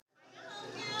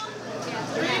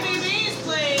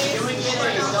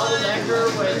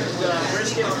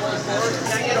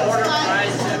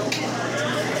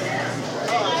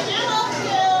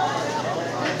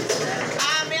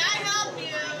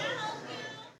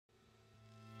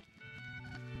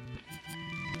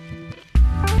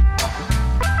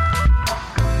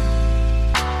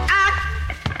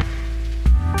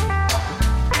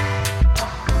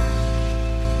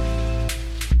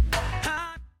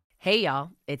Hey, y'all,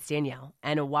 it's Danielle,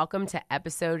 and welcome to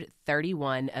episode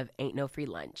 31 of Ain't No Free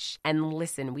Lunch. And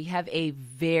listen, we have a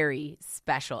very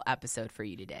special episode for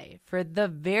you today. For the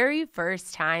very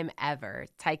first time ever,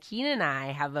 Tykeem and I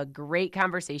have a great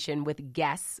conversation with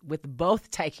guests with both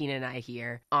Tykeem and I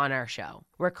here on our show.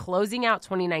 We're closing out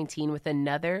 2019 with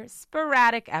another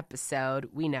sporadic episode.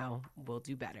 We know we'll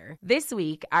do better. This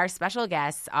week, our special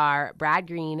guests are Brad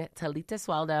Green, Talita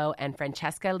Sweldo, and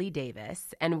Francesca Lee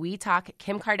Davis, and we talk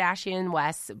Kim Kardashian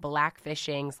West's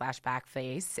blackfishing /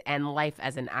 backface and life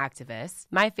as an activist,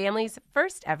 my family's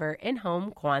first ever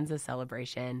in-home Kwanzaa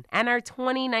celebration, and our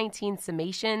 2019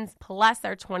 summations, plus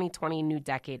our 2020 new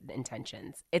decade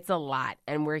intentions. It's a lot,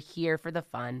 and we're here for the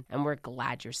fun, and we're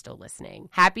glad you're still listening.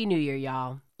 Happy New Year,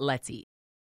 y'all. Let's eat.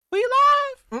 We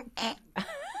live?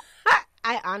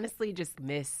 I honestly just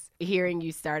miss hearing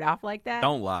you start off like that.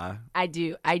 Don't lie. I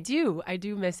do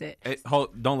miss it.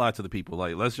 Don't lie to the people.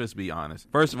 Like, let's just be honest.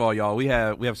 First of all, y'all, we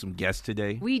have some guests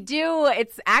today. We do.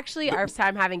 It's actually our first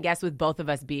time having guests with both of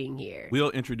us being here. We'll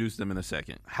introduce them in a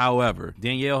second. However,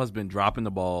 Danielle has been dropping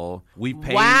the ball. We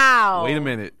paid. Wow. Wait a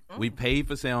minute. We paid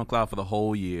for SoundCloud for the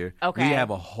whole year. Okay. We have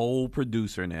a whole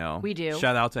producer now. We do.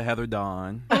 Shout out to Heather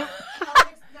Dawn. No.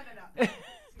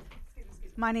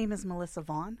 My name is Melissa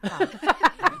Vaughn. Hi.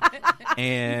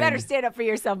 And you better stand up for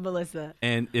yourself, Melissa.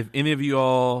 And if any of you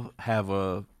all have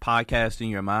a podcast in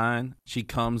your mind, she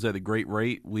comes at a great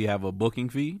rate. We have a booking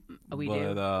fee. We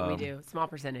do. Small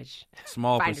percentage.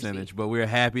 Small Finder's percentage. fee. But we're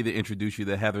happy to introduce you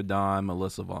to Heather Dawn,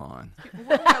 Melissa Vaughn.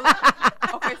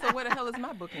 Okay, so where the hell is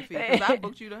my booking fee? Because I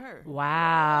booked you to her.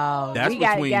 Wow. That's we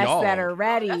got between guests y'all. that are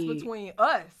ready. That's between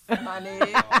us, my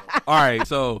nigga. All right,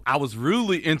 so I was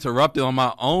rudely interrupted on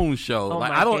my own show. Oh,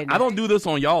 like my I goodness. don't do this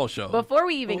on y'all show. Before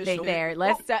we even get there,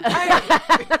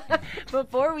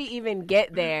 before we even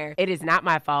get there, it is not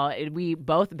my fault. We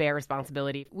both bear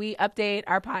responsibility. We update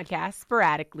our podcast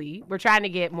sporadically. We're trying to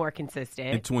get more consistent.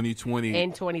 in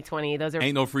 2020, those are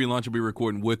Ain't No Free Lunch will be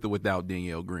recording with or without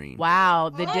Danielle Green. wow,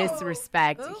 the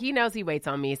disrespect. He knows he waits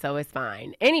on me, so it's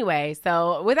fine. Anyway,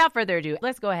 so without further ado,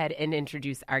 let's go ahead and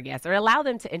introduce our guests, or allow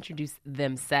them to introduce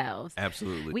themselves.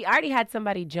 Absolutely. We already had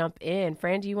somebody jump in.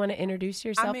 Fran, do you want to introduce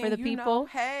yourself for the people?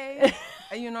 Hey,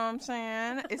 you know what I'm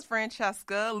saying? It's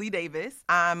Francesca Lee Davis.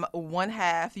 I'm one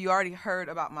half. You already heard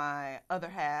about my other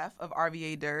half of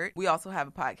RVA Dirt. We also have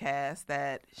a podcast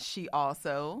that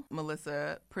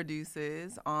Melissa,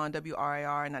 produces on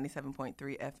WRIR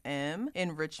 97.3 FM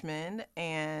in Richmond.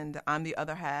 And I'm the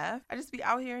other half. I just be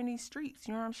out here in these streets,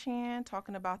 you know what I'm saying?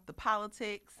 Talking about the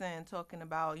politics and talking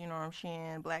about, you know what I'm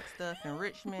saying, black stuff in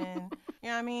Richmond. You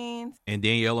know what I mean? And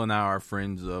Danielle and I are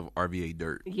friends of RVA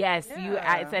Dirt. Yes,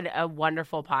 Yeah. it's a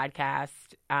wonderful podcast.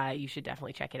 You should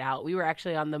definitely check it out. We were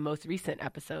actually on the most recent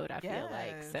episode, I feel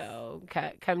like. Yes. So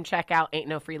come check out Ain't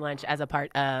No Free Lunch as a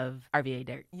part of RVA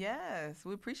Dirt. Yes,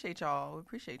 we appreciate y'all.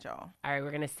 All right,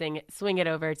 we're going to swing it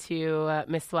over to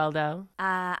Miss Sweldo.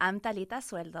 I'm Talita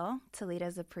Sweldo. Talita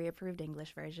is a pre-approved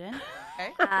English version.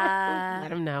 Okay. Let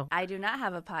them know. I do not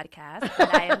have a podcast,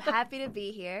 but I am happy to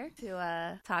be here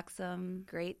to talk some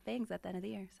great things at the end of the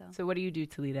year. So So what do you do,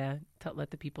 Talita?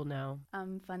 Let the people know.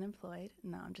 I'm fun employed.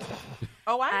 No, I'm just.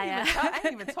 Oh, I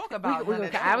didn't even talk about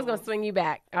that. I was going to swing you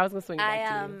back. To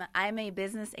you. I'm a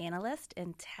business analyst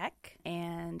in tech,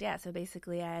 and so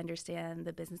basically I understand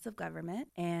the business of government,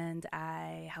 and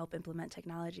I help implement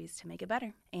technologies to make it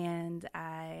better. And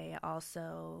I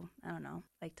also,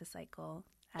 like to cycle.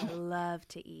 I love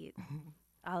to eat.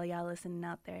 All of y'all listening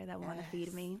out there that want to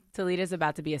feed me. Talita's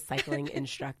about to be a cycling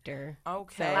instructor.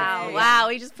 Okay. So, Wow,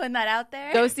 we just putting that out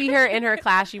there? go see her in her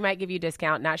class. She might give you a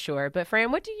discount, not sure. But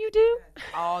Fran, what do you do?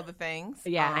 All the things.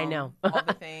 Yeah, I know. All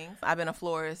the things. I've been a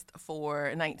florist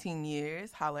for 19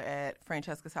 years. Holler at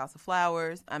Francesca's House of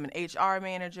Flowers. I'm an HR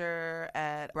manager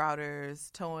at Browder's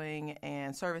Towing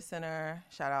and Service Center.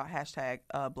 Shout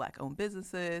out #Black-owned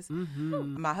businesses.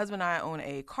 Mm-hmm. My husband and I own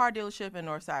a car dealership in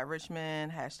Northside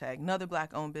Richmond. #another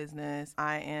Black-owned business.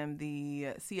 I am the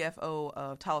CFO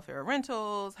of Talaferro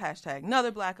Rentals.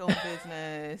 #another Black-owned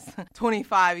business.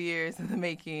 25 years in the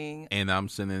making. And I'm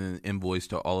sending an invoice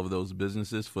to all of those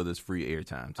businesses for this free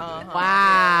airtime today.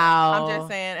 Wow. I'm just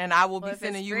saying, and I will be Well, if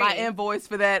sending it's you free. my invoice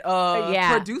for that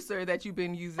producer that you've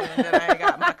been using that I ain't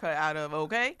got my cut out of,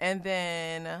 okay? And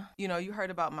then, you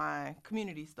heard about my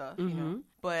community stuff,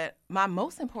 but my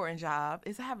most important job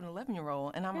is I have an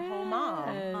 11-year-old, and I'm a whole mom.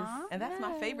 And that's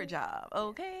my favorite job,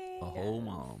 okay? A whole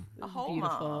mom. A whole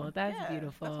beautiful. mom. That's Yeah,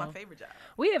 beautiful. That's my favorite job.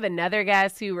 We have another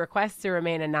guest who requests to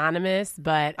remain anonymous,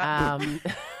 but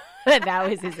That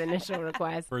was his initial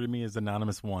request. Refer to me as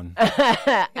Anonymous One.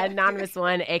 Anonymous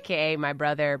One, a.k.a. my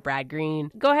brother, Brad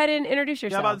Green. Go ahead and introduce Yeah,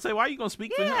 yourself. I'm about to say, why are you going to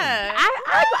speak for him?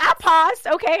 I paused.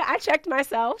 Okay, I checked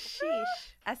myself. Sheesh.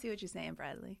 I see what you're saying,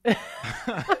 Bradley.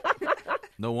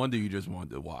 No wonder you just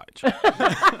wanted to watch.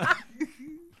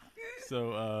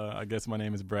 So I guess my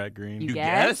name is Brad Green. You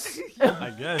guess? I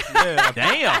guess, yeah.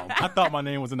 Damn. I thought my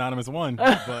name was Anonymous One,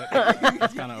 but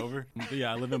it's kind of over. But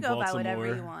yeah, I live in Go by Baltimore.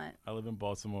 whatever you want. I live in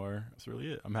Baltimore. That's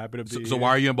really it. I'm happy to be So here. why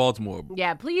are you in Baltimore?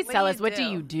 Yeah, please What tell do us, you what do do?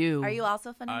 you do? Are you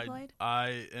also fun employed?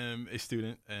 I am a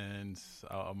student, and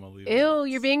I'm going to leave. Ew,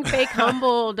 you're being fake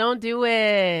humble. Don't do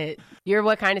it. You're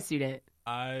what kind of student?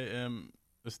 I am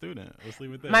a student. Let's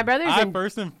leave it there. My brother's I in-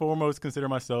 first and foremost consider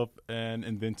myself an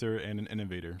inventor and an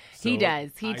innovator. He So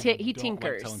does. He I he don't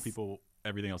tinkers. Like telling people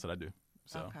everything else that I do.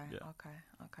 So Okay. yeah.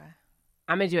 Okay.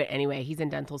 I'm going to do it anyway. He's in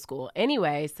dental school.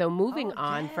 Anyway, so moving Oh,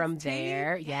 on yes, from T.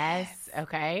 there. Yes.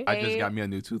 Okay. I just got me a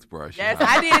new toothbrush. Yes,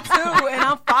 I did too, and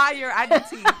I'm fire. I did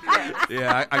teeth. Yes.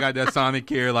 Yeah, I got that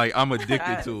Sonicare. Like, I'm addicted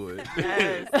Yes. to it.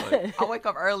 Yes. Like, I wake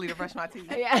up early to brush my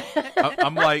teeth. Yeah.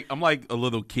 I'm like a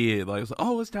little kid. Like, it's like,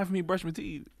 oh, it's time for me to brush my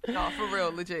teeth. No, for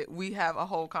real, legit. We have a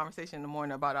whole conversation in the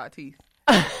morning about our teeth.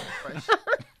 Brush.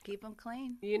 Keep them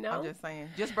clean. You know? I'm just saying.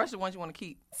 Just brush the ones you want to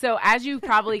keep. So as you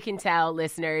probably can tell,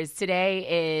 listeners,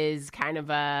 today is kind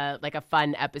of a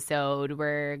fun episode.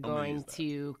 We're going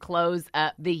to close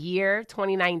up the year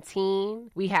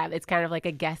 2019. It's kind of like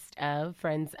a guest of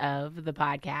friends of the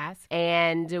podcast,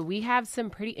 and we have some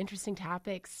pretty interesting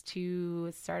topics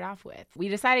to start off with. We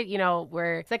decided,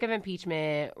 we're sick of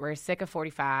impeachment, we're sick of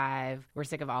 45, we're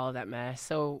sick of all of that mess,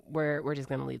 so we're just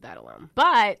going to leave that alone.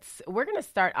 But we're going to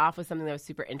start off with something that was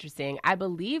super interesting. I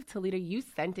believe, Talita, you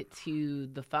sent it to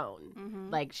the phone. Mm-hmm.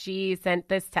 Like, she sent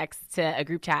this text to a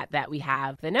group chat that we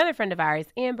have with another friend of ours,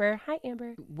 Amber. Hi,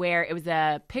 Amber. Where it was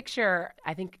a picture,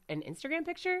 I think an Instagram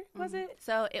picture, was it?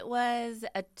 So it was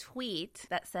a tweet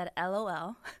that said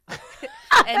LOL.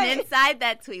 And inside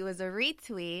that tweet was a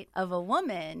retweet of a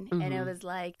woman. And it was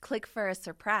like, click for a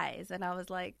surprise. And I was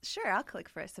like, sure, I'll click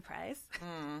for a surprise.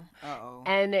 Uh-oh.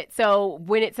 And so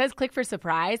when it says click for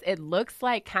surprise, it looks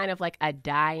like kind of like a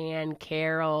Diane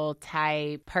Carroll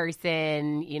type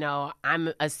person.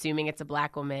 I'm assuming it's a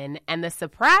black woman. And the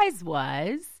surprise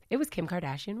it was Kim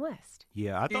Kardashian West.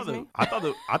 Yeah, I Excuse me?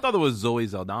 thought it was Zoe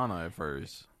Saldana at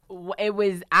first.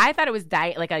 I thought it was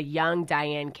like a young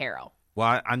Diane Carroll.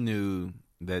 Well, I knew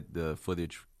that the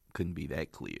footage couldn't be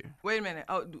that clear. Wait a minute.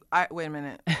 Wait a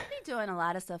minute. Be doing a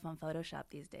lot of stuff on Photoshop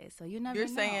these days, so you never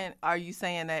know. Are you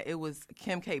saying that it was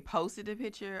Kim K posted a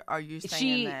picture? Or are you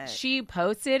saying that? She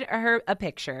posted a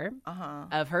picture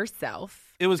of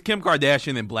herself. It was Kim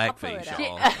Kardashian in pull blackface, it up.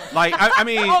 y'all. Like, I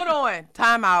mean, Hold on.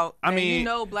 Time out. I And mean-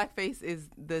 blackface is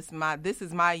this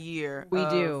is my year. We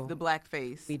of do. the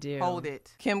blackface. We do. Hold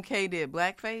it. Kim K did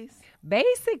blackface.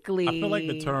 Basically, I feel like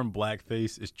the term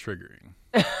blackface is triggering.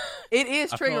 It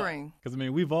is triggering. Because,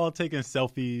 we've all taken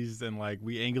selfies and,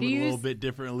 we angle it a little bit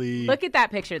differently. Look at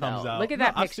that picture, comes though. out. Look at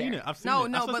that No, picture. I've seen No, it.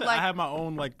 no, That's what but I said. I have my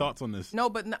own, thoughts on this. No,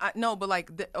 but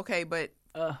okay, but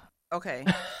okay.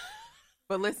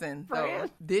 But listen, though, Fran?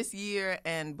 this year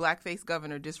and blackface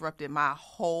governor disrupted my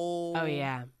whole Oh,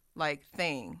 yeah.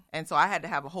 thing, and so I had to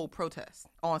have a whole protest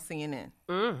on CNN,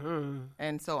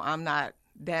 and so I'm not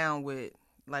down with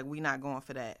we not going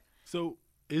for that. So,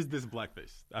 is this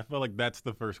blackface? I feel like that's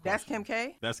the first question. That's Kim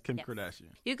K. That's Kim Yes. Kardashian.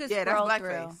 You could Yeah, that's scroll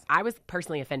blackface. through. I was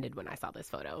personally offended when I saw this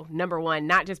photo. Number one,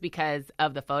 not just because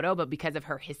of the photo, but because of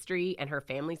her history and her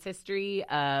family's history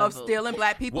Of stealing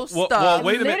black people's well, stuff.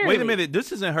 wait a Literally. minute.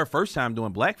 This isn't her first time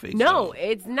doing blackface. No, though.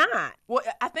 it's not. Well,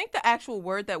 I think the actual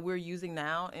word that we're using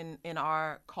now in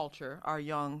our culture, our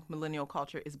young millennial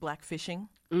culture, is blackfishing.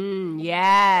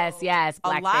 Yes, A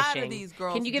blackfishing. lot of these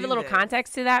girls Can you give a do little this.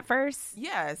 context to that first?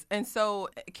 Yes, and so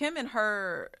Kim and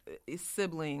her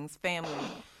siblings, family,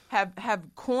 have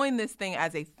coined this thing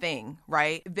as a thing,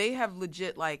 right? They have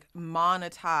legit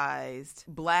monetized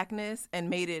blackness and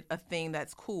made it a thing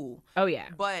that's cool. Oh, yeah.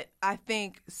 But I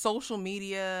think social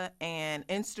media and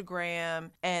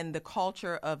Instagram and the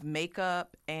culture of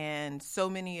makeup and so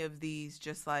many of these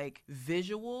just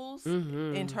visuals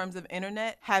in terms of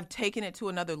internet have taken it to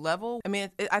another level. I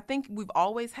mean, I think we've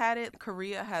always had it.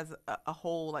 Korea has a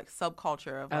whole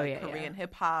subculture of Korean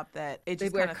hip hop that it They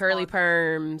just wear kinda curly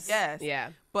spawns- perms. Yes. Yeah.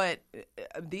 But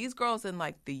these girls in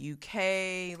the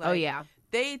UK, Oh, yeah.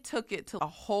 they took it to a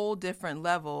whole different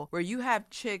level where you have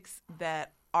chicks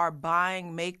that are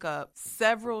buying makeup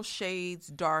several shades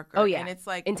darker. Oh, yeah. And it's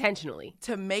intentionally.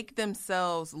 to make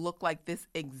themselves look like this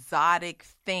exotic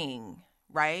thing,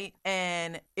 right?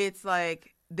 And it's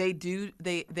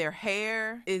their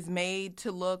hair is made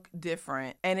to look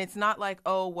different, and it's not like,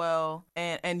 oh well,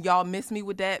 and y'all miss me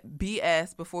with that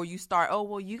BS before you start. Oh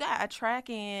well, you got a track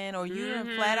in, or you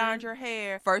done flat ironed your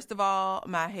hair. First of all,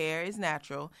 my hair is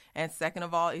natural, and second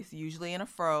of all, it's usually in a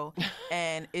fro,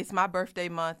 and it's my birthday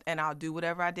month, and I'll do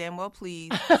whatever I damn well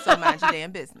please. So mind your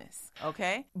damn business,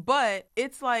 okay? But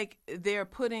it's like they're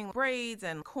putting braids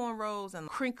and cornrows and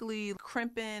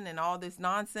crimping and all this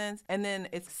nonsense, and then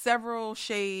it's several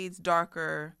shades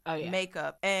darker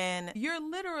makeup, and you're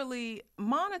literally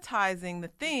monetizing the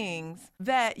things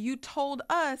that you told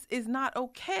us is not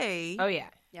okay. Oh yeah.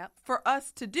 Yep. For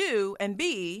us to do and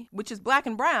be, which is black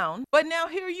and brown. But now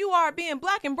here you are being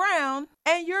black and brown,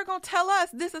 and you're going to tell us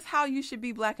this is how you should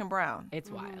be black and brown.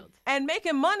 It's wild. And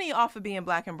making money off of being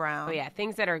black and brown. Oh yeah,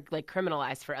 things that are like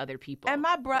criminalized for other people. And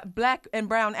my black and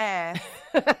brown ass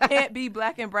can't be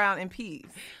black and brown in peace.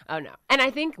 Oh no. And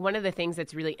I think one of the things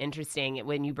that's really interesting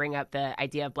when you bring up the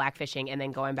idea of blackfishing, and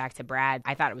then going back to Brad,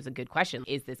 I thought it was a good question.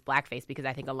 Is this blackface? Because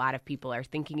I think a lot of people are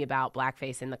thinking about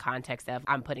blackface in the context of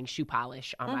I'm putting shoe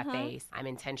polish on my face. I'm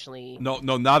intentionally No,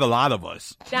 not a lot of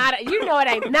us. not. You know what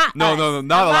I mean? Not No, us. no,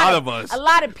 not a lot of us. A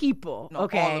lot of people. No,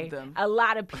 okay, all of them. A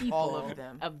lot of people. All of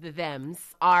them. Of the thems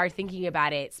are thinking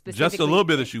about it specifically. Just a little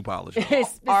bit of shoe polish. RVA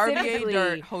Specifically.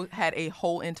 Dirt had a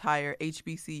whole entire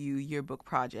HBCU yearbook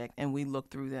project, and we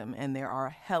looked through them, and there are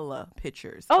hella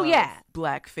pictures of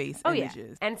blackface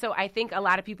images. And so I think a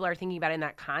lot of people are thinking about it in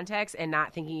that context and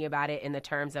not thinking about it in the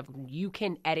terms of you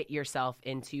can edit yourself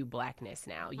into blackness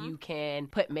now. You can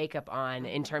put makeup on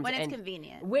in terms When of... it's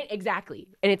convenient. Exactly.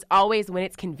 And it's always when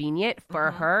it's convenient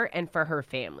for her and for her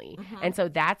family. And so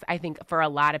that's, I think, for a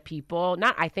lot of people,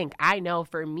 I know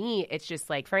for me, it's just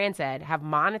like Fran said, have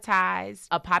monetized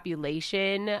a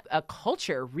population, a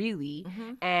culture really,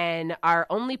 and are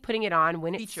only putting it on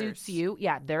when it suits you.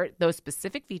 Yeah, those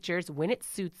specific features when it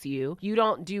suits you. You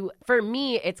don't do, for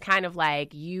me, it's kind of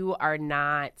like you are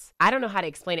not, I don't know how to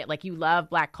explain it. Like you love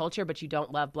black culture, but you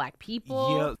don't love black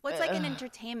people. Yeah. Well, it's like an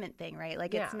entertainment thing, right?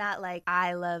 Like it's not like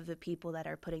I love the people that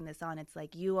are putting this on. It's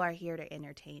like you are here to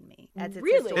entertain me, as it's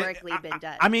historically been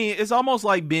done. I mean, it's almost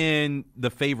like being the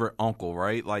favorite uncle,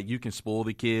 right? Like you can spoil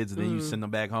the kids and then you send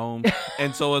them back home.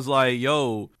 And so it's like,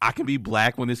 yo, I can be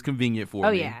black when it's convenient for me.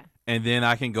 Oh, yeah. And then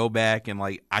I can go back and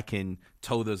like I can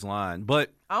toe this line.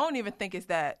 But I don't even think it's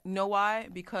that. You know why?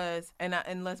 Because, and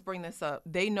let's bring this up,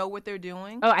 they know what they're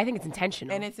doing. Oh, I think it's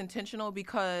intentional. And it's intentional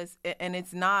because, and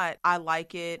it's not, I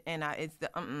like it, and it's the,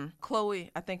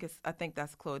 Chloe, I think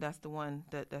that's Chloe. That's the one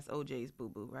that's OJ's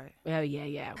boo-boo, right? Oh,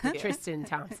 yeah. Tristan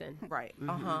Thompson. Right.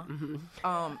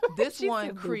 This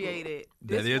one created.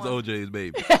 that is OJ's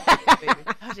baby.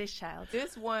 OJ's child.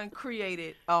 This one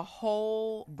created a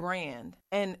whole brand.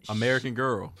 And American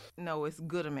Girl. No, it's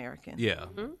Good American. Yeah.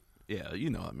 Yeah, you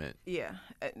know what I meant. Yeah.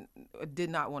 I did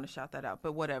not want to shout that out,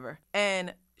 but whatever.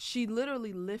 And she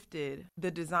literally lifted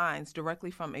the designs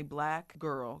directly from a black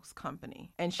girl's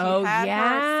company. And she had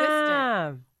her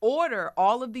assistant order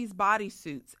all of these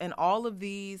bodysuits and all of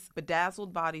these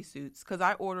bedazzled bodysuits, because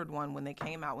I ordered one when they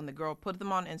came out, when the girl put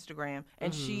them on Instagram,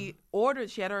 and she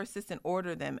had her assistant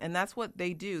order them. And that's what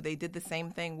they do. They did the same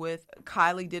thing with,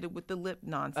 Kylie did it with the lip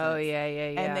nonsense. Oh, yeah.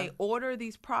 And they order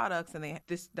these products, and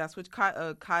that's what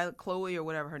Chloe or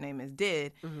whatever her name is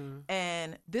did.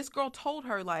 And this girl told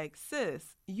her, like, sis,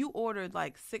 you ordered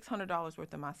like $600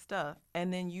 worth of my stuff,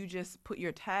 and then you just put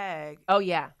your tag. Oh,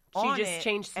 yeah. She On just it,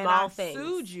 changed and small I things.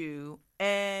 Sued you,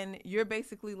 and you're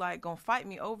basically like gonna fight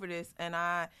me over this.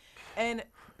 And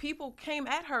people came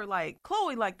at her like,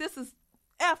 Chloe, like this is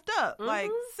effed up, like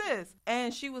sis.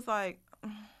 And she was like,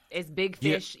 It's big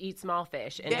fish eat small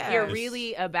fish. And if Yes. you're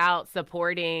really about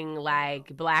supporting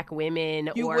like black women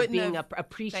You or wouldn't being have-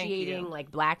 appreciating you.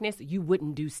 like blackness, you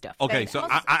wouldn't do stuff. Okay, like so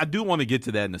that. I do want to get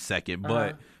to that in a second,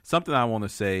 but something I want to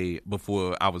say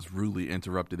before I was rudely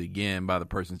interrupted again by the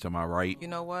person to my right. you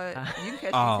know what? You can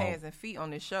catch Oh. these hands and feet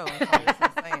on this show. That's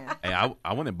what I'm saying. Hey,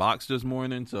 I went in box this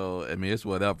morning, so I mean it's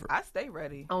whatever. I stay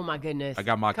ready. Oh my goodness. I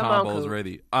got my Come on, combos Coop.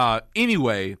 ready.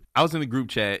 Anyway, I was in the group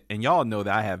chat, and y'all know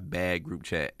that I have bad group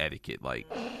chat etiquette. Like,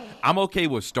 I'm okay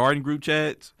with starting group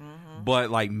chats, but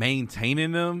like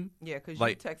maintaining them. Yeah, because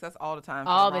Like- you text us all the time.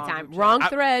 for All the wrong time. group chat. Wrong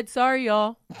thread. Sorry,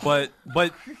 y'all. But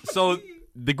so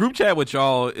the group chat with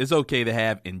y'all is okay to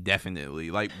have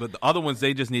indefinitely. Like, but the other ones,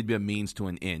 they just need to be a means to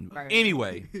an end. Right.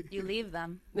 Anyway, You leave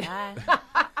them. Bye.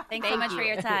 Thanks so much for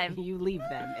your time. You leave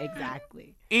them.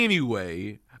 Exactly.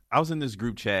 I was in this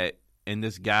group chat, and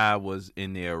this guy was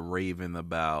in there raving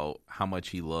about how much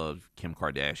he loved Kim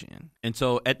Kardashian. And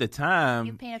so at the time,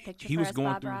 You paint a picture he for was us,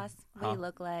 going Bob through. Ross. What do you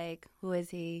look like? Who is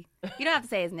he? You don't have to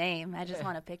say his name. I just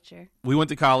want a picture. We went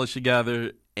to college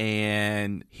together,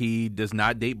 and he does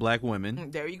not date black women.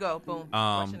 There you go. Boom.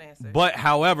 Question answer. But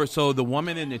however, so the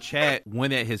woman in the chat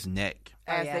went at his neck.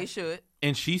 As they should.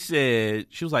 And she said,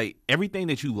 she was like, everything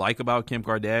that you like about Kim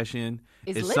Kardashian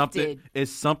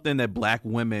Is something that black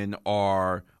women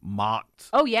are mocked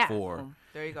for.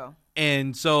 There you go.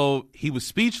 And so he was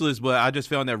speechless, but I just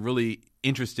found that really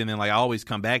interesting. And like I always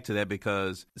come back to that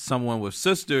because someone with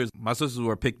sisters, my sisters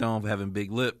were picked on for having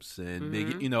big lips and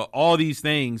big, all these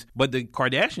things. But the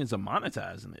Kardashians are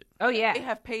monetizing it. Oh, yeah. They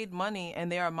have paid money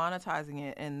and they are monetizing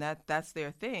it, and that's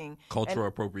their thing. Cultural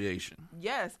appropriation.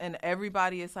 Yes, and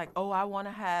everybody is like, oh, I want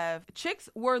to have. Chicks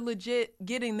were legit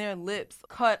getting their lips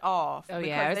cut off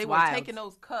because they were taking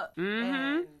those cups.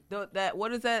 And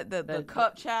what is that? The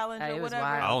cup challenge or whatever.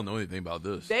 I don't know anything about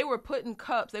this. They were putting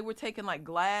cups. They were taking like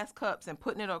glass cups and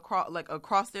putting it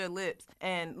across their lips.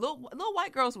 And little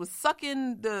white girls was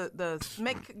sucking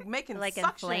making Like suctions.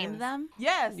 inflame them?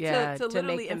 Yes, to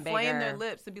literally make them inflame their bigger.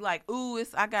 lips to be like, ooh,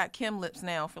 I got Kim lips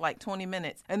now for like 20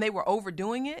 minutes. And they were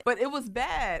overdoing it. But it was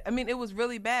bad. I mean, it was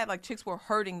really bad. Like chicks were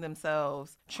hurting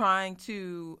themselves trying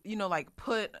to,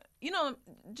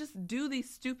 just do these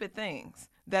stupid things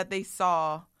that they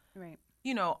saw, Right.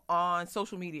 On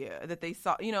social media that they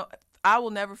saw. I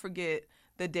will never forget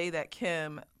the day that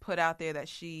Kim put out there that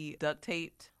she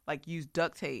used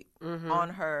duct tape on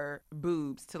her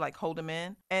boobs to like hold them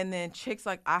in. And then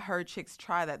I heard chicks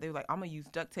try that. They were like, I'm going to use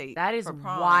duct tape. That is for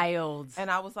prom. wild. And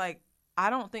I was like, I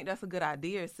don't think that's a good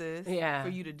idea, sis, Yeah. for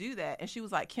you to do that. And she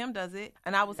was like, Kim does it.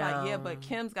 And I was like, yeah, but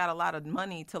Kim's got a lot of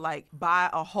money to like buy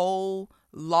a whole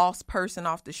lost person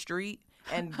off the street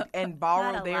and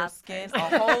borrow their skin,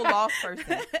 a whole lost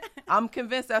person. I'm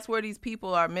convinced that's where these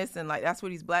people are missing. Like that's where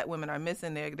these black women are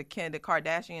missing. The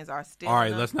Kardashians are still. All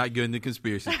right, let's not get into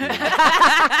conspiracy theories.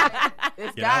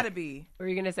 It's got to be. What were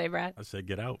you gonna say, Brad? I said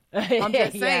get out. I'm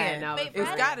just saying. no, Wait,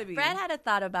 it's got to be. Brad had a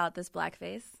thought about this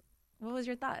blackface. What was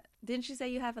your thought? Didn't you say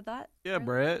you have a thought? Yeah,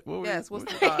 Brad. What's the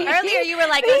thought? Earlier you were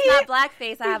like, it's not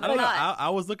blackface, I have I a don't know. thought. I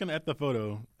was looking at the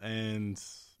photo, and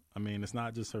I mean, it's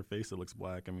not just her face that looks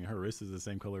black. I mean, her wrist is the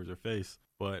same color as her face.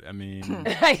 But I mean,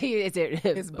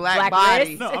 it's black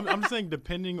body. no, I'm saying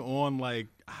depending on like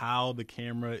how the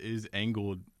camera is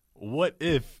angled. What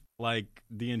if like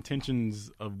the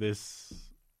intentions of this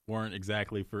weren't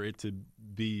exactly for it to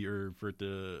be or for it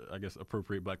to, I guess,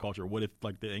 appropriate black culture? What if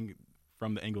like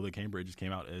from the angle that came, it just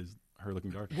came out as her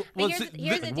looking dark? But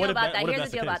here's the deal about that. Here's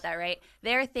the deal about that, right?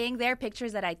 There are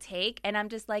pictures that I take, and I'm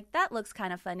just like, that looks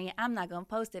kind of funny. I'm not going to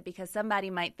post it because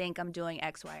somebody might think I'm doing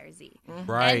X, Y, or Z.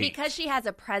 Right. And because she has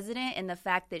a president in the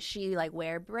fact that she like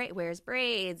wears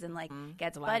braids and like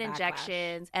gets butt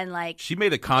injections and like she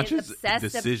made a conscious is obsessed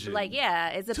decision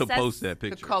is to obsessed post that To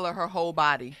picture. color her whole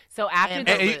body. So after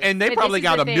And they but probably this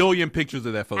is got the a thing. million pictures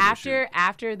of that photo shoot.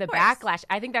 After the backlash,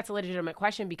 I think that's a legitimate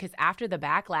question because after the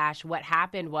backlash, what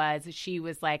happened was she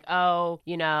was like, oh,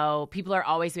 people are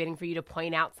always waiting for you to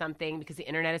point out something because the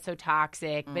internet is so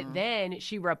toxic. But then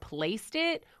she replaced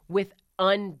it with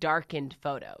undarkened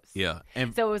photos. Yeah.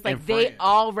 And So it was like and they Fran-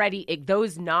 already,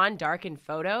 those non-darkened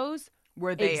photos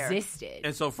Were there. existed.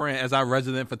 And so, Fran, as our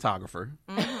resident photographer,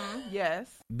 Yes.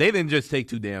 they didn't just take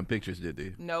 2 damn pictures, did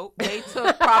they? Nope. They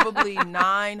took probably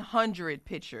 900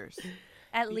 pictures.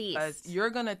 at Because least. you're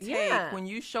going to take, Yeah. when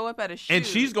you show up at a shoot. And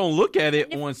she's going to look at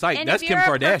it on site. And That's if Kim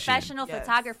you're a Kardashian. professional Yes.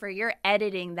 photographer, you're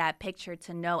editing that picture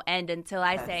to no end until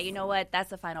I say, you know what, that's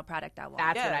the final product I want.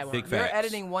 That's what I Yes. want. Big You're facts.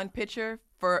 editing one picture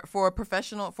for a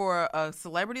professional, for a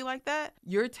celebrity like that.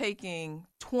 You're taking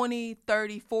 20,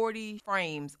 30, 40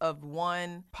 frames of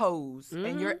one pose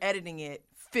and you're editing it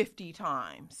 50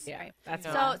 times. Yeah, that's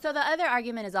So the other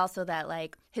argument is also that,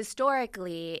 like,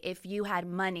 historically, if you had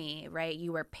money, right,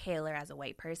 you were paler as a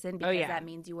white person because that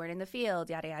means you weren't in the field,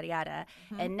 yada, yada, yada.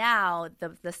 And now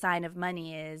the sign of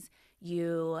money is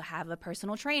you have a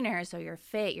personal trainer, so you're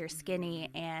fit, you're skinny,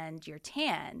 and you're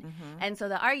tan. And so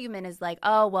the argument is like,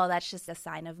 oh, well, that's just a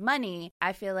sign of money.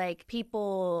 I feel like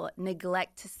people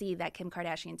neglect to see that Kim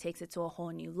Kardashian takes it to a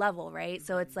whole new level, right?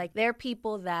 So it's like there are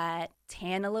people that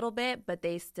tan a little bit, but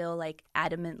they still like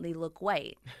adamantly look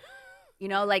white.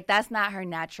 Like that's not her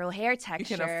natural hair You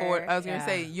texture. can afford, I was going to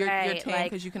say, you're Right, tan like-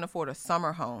 because you can afford a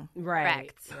summer home.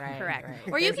 Right. Correct. Right.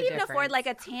 Or you There's can a even afford difference. like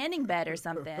a tanning bed or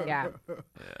something. Yeah.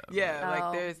 Yeah, like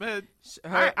Oh. there's Man,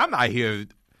 her. I'm not here.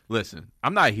 Listen,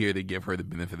 I'm not here to give her the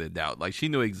benefit of the doubt. Like, she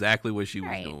knew exactly what she was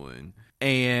Right. doing.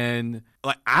 And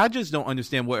like, I just don't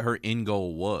understand what her end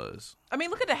goal was. I mean,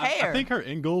 look at the hair. I think her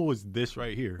end goal was this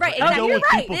right here. Right, Her end goal exactly. was You're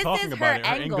right. people This talking is about her it.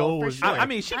 Her end end goal goal for was sure. I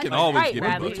mean, she can Right, always right, get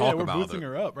Bradley. people to yeah, talk we're about boosting her.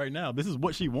 her up right now. This is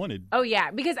what she wanted. Oh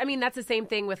yeah, because I mean that's the same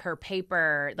thing with her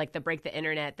paper, like the Break the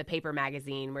Internet, the paper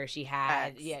magazine, where she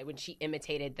had Facts. when she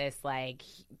imitated this I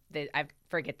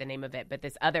forget the name of it, but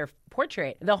this other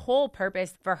portrait. The whole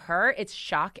purpose for her, it's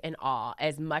shock and awe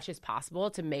as much as possible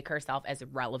to make herself as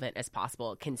relevant as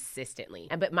possible consistently.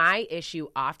 But my issue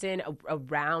often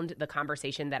around the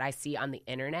conversation that I see on the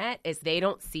internet is they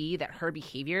don't see that her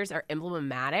behaviors are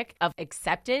emblematic of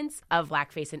acceptance of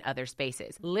blackface in other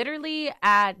spaces. Literally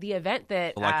at the event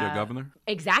that Like your governor?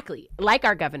 Exactly. Like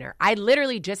our governor. I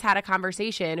literally just had a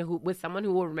conversation with someone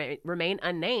who will remain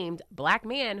unnamed, black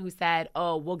man, who said,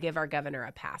 oh, we'll give our governor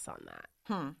a pass on that.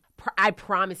 I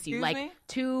promise you, Excuse me?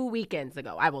 2 weekends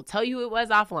ago, I will tell you it was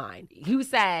offline. Who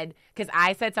said, because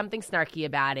I said something snarky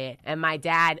about it, and my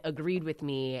dad agreed with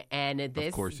me, and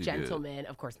this course he gentleman,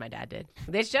 of course my dad did.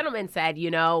 This gentleman said,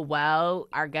 well,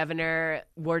 our governor,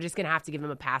 we're just going to have to give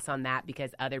him a pass on that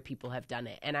because other people have done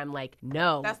it. And I'm like,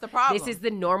 no. That's the problem. This is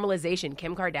the normalization.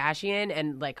 Kim Kardashian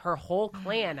and like her whole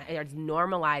clan is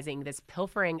normalizing this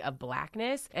pilfering of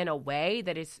blackness in a way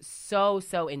that is so,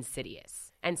 so insidious.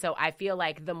 And so I feel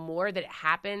like the more that it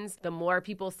happens, the more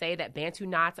people say that Bantu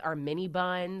knots are mini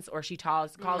buns, or she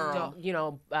calls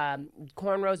cornrows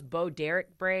Bo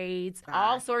Derek braids,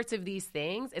 all sorts of these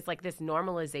things. It's like this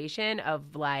normalization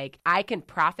of like, I can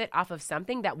profit off of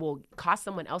something that will cost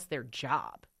someone else their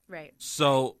job. Right.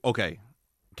 So, okay,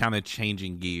 kind of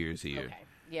changing gears here. Okay.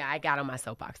 Yeah, I got on my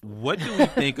soapbox. What do we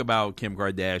think about Kim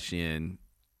Kardashian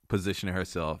positioning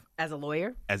herself As a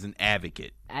lawyer, as an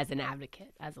advocate? as an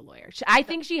advocate, as a lawyer. I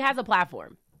think she has a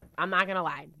platform. I'm not going to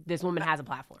lie. This woman has a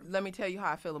platform. Let me tell you how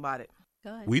I feel about it.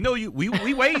 Go ahead. We know you. We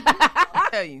wait.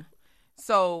 I'll tell you.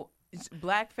 So, it's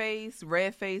black face,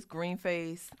 red face, green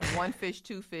face, one fish,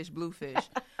 two fish, blue fish.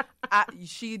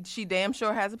 She damn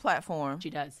sure has a platform. She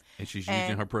does. And she's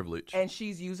using her privilege. And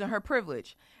she's using her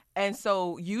privilege. And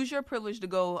so use your privilege to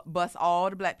go bust all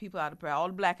the black people out of prison, all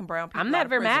the black and brown people I'm out of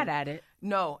never prison. mad at it.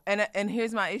 No, and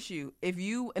here's my issue.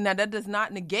 Now that does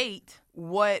not negate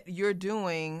what you're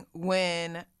doing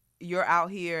when you're out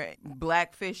here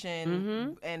black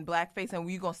fishing and blackface, and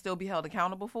you're gonna still be held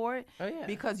accountable for it. Oh, yeah.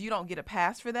 Because you don't get a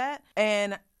pass for that,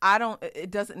 and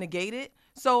it doesn't negate it.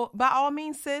 So by all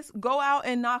means, sis, go out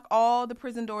and knock all the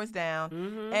prison doors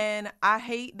down. And I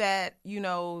hate that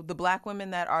the black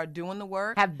women that are doing the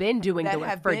work Have been doing the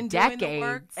work for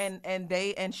decades.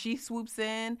 and she swoops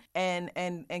in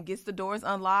and gets the doors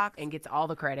unlocked and gets all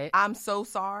the credit. I'm so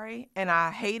sorry, and I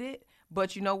hate it,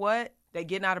 but you know what? They're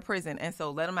getting out of prison, and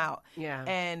so let them out. Yeah.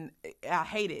 And I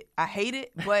hate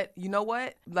it, but you know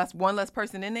what? That's one less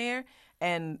person in there,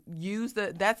 and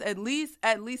that's at least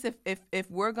if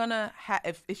we're gonna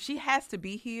if she has to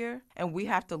be here, and we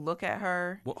have to look at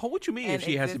her. Well, what you mean if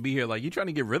she has to be here? Like, you trying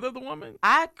to get rid of the woman?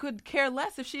 I could care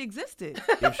less if she existed.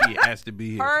 If she has to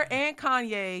be here. Her and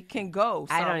Kanye can go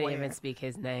somewhere. I don't even speak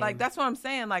his name. Like, that's what I'm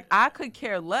saying. Like, I could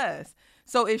care less.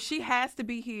 So if she has to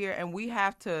be here, and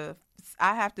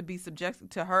I have to be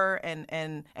subjected to her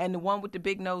and the one with the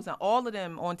big nose and all of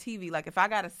them on TV. Like, if I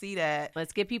got to see that,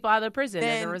 let's get people out of the prison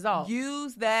then as a result.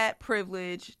 use that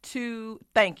privilege to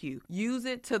use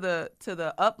it to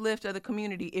the uplift of the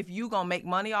community. If you gonna make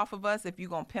money off of us, if you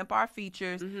gonna pimp our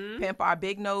features, pimp our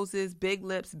big noses, big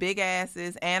lips, big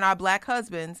asses, and our black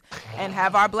husbands, and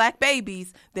have our black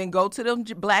babies, then go to them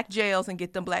black jails and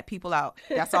get them black people out.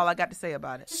 That's all I got to say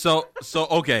about it. So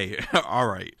okay, all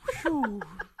right.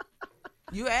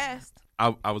 You asked.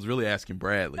 I was really asking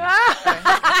Bradley.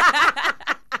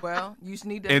 Well, you just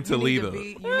need to. And Toledo. You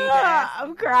need to ask.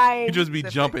 I'm crying. You just be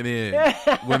jumping in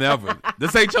whenever.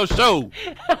 This ain't your show.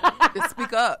 Just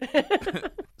speak up.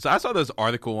 So I saw this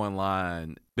article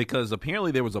online because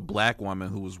apparently there was a black woman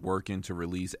who was working to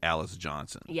release Alice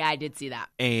Johnson. Yeah, I did see that.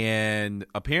 And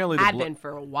apparently Had been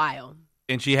for a while.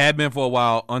 And she had been for a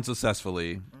while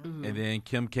unsuccessfully. And then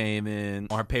Kim came in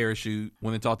on her parachute,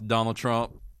 went and talked to Donald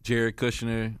Trump, Jared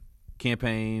Kushner,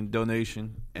 campaign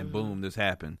donation, and boom, this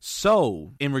happened.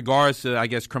 So, in regards to, I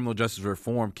guess, criminal justice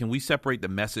reform, can we separate the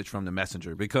message from the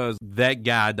messenger? Because that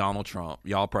guy, Donald Trump,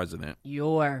 y'all president.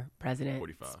 Your president.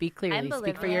 45. Speak clearly. I'm Speak for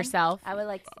Bolivian. yourself. I would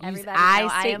like Use everybody to I know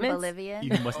I am statements. Bolivian.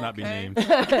 You must not be Okay.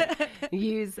 named.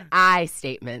 Use I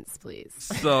statements, please.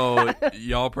 So,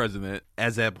 y'all president,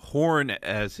 as abhorrent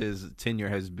as his tenure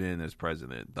has been as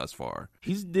president thus far,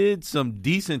 he's did some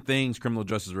decent things, criminal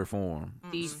justice reform.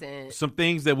 Decent. Some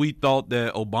things that we thought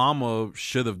that Obama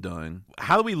should have done.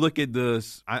 How do we look at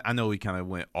this? I know we kind of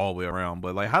went all the way around,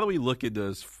 but like, how do we look at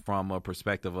this from a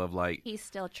perspective of like, He's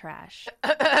still trash.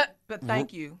 But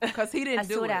thank you, because he didn't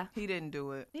do it. Asura. He didn't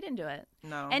do it. He didn't do it.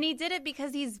 No. And he did it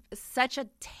because he's such a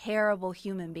terrible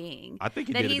human being. I think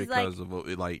he that did it he's because of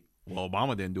well,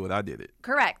 Obama didn't do it. I did it.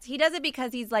 Correct. He does it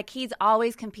because he's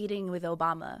always competing with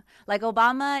Obama. Like,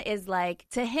 Obama is like,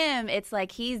 to him, it's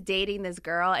like he's dating this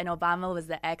girl and Obama was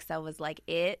the ex that was like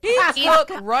it. He's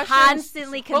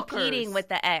constantly competing with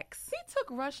the ex. He took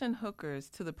Russian hookers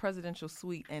to the presidential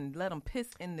suite and let them piss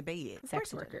in the bed.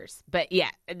 Sex workers. But yeah,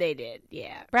 they did.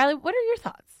 Yeah. Bradley, what are your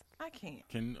thoughts? I can't.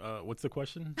 Can what's the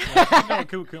question?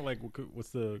 What's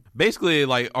the Basically,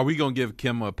 like, are we gonna give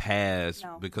Kim a pass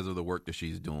No. because of the work that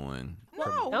she's doing?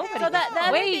 No. Nobody- So the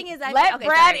other Wait, thing is, let okay,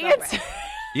 Brad sorry, go, answer. Brad.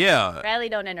 Yeah. Bradley,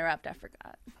 don't interrupt. I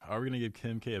forgot. Are we gonna give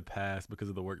Kim K a pass because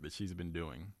of the work that she's been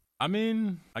doing? I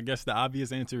mean, I guess the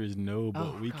obvious answer is no, but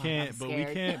Oh, we God, can't. I'm But we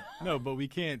scared. can't. No, but we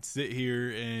can't sit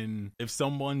here and if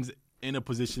someone's in a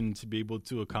position to be able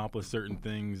to accomplish certain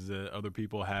things that other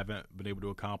people haven't been able to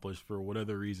accomplish for what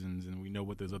other reasons, and we know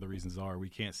what those other reasons are, we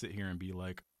can't sit here and be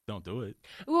like, don't do it.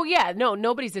 Well, yeah, no,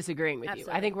 nobody's disagreeing with you. I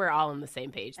Absolutely. think we're all on the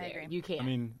same page I there. agree. You can't.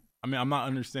 I mean, I'm not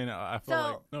understanding. I feel So-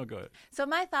 like no, go ahead. So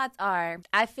my thoughts are,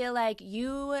 I feel like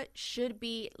you should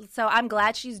be. So I'm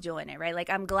glad she's doing it, right?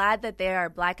 Like, I'm glad that there are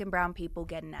Black and brown people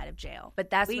getting out of jail. But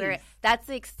that's Please. that's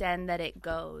the extent that it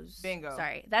goes. Bingo.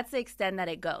 Sorry, that's the extent that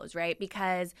it goes, right?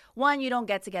 Because one, you don't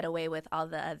get to get away with all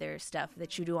the other stuff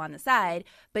that you do on the side.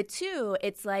 But two,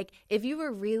 it's like if you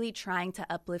were really trying to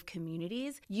uplift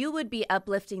communities, you would be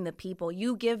uplifting the people.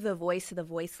 You give the voice to the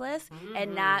voiceless,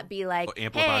 and not be like, Or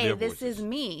amplify hey, their this voices. is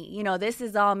me. You know, this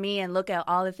is all me, and look at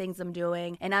all the things I'm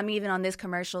doing. And I'm even on this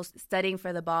commercial studying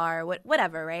for the bar,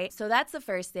 whatever, right? So that's the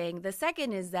first thing. The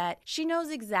second is that she knows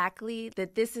exactly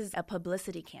that this is a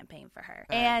publicity campaign for her.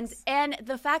 Facts. And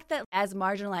the fact that as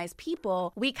marginalized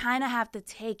people, we kind of have to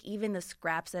take even the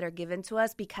scraps that are given to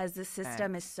us because the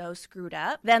system is so screwed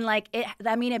up. Then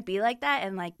it'd be like that,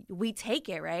 and like we take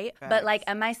it, right? But Facts. like,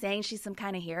 am I saying she's some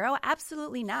kind of hero?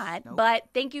 Absolutely not. Nope. But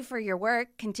thank you for your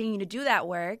work. Continue to do that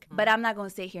work. But I'm not going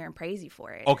to sit here and praise you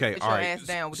for it. Okay, Sit all your right. ass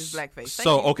down with this blackface. Thank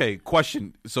So, you. okay,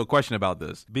 question about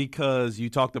this. Because you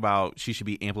talked about she should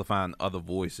be amplifying other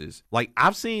voices. Like,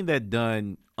 I've seen that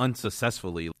done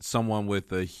unsuccessfully. Someone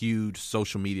with a huge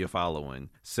social media following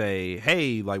say,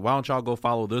 hey, like, why don't y'all go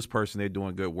follow this person? They're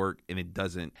doing good work, and it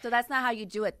doesn't. So that's not how you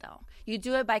do it, though. You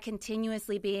do it by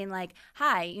continuously being like,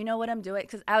 hi, you know what I'm doing?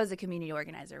 Because I was a community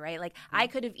organizer, right? Like, I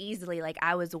could have easily, like,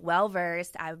 I was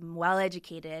well-versed. I'm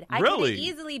well-educated. I could have Really?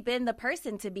 easily been the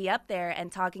person to be up there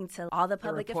and talking to all the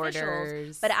public officials.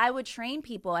 reporters. But I would train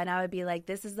people, and I would be like,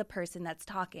 this is the person that's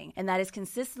talking. And that is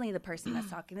consistently the person that's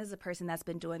talking. This is the person that's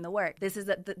been doing the work. This is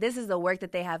the work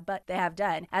that they have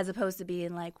done, as opposed to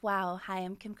being like, wow, hi,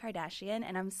 I'm Kim Kardashian,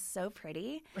 and I'm so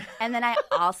pretty. And then I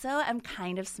also am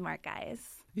kind of smart, guys.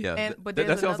 Yeah, But that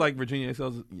there's sounds another- like Virginia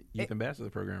Excel's Youth Ambassador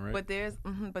program, right?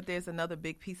 But there's another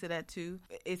big piece of that too.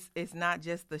 It's not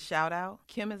just the shout out.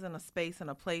 Kim is in a space and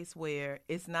a place where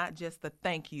it's not just the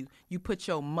thank you. You put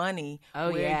your money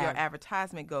Oh, where yeah. your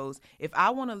advertisement goes. If I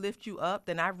want to lift you up,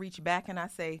 then I reach back and I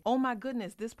say, oh my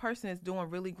goodness, this person is doing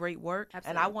really great work, and I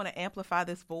Absolutely. want to amplify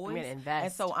this voice. gonna invest.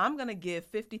 And so I'm gonna give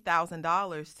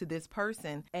 $50,000 to this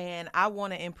person, and I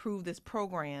want to improve this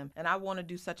program, and I want to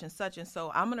do such and such. And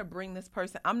so I'm gonna bring this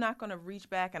person. I'm not gonna reach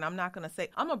back, and I'm not gonna say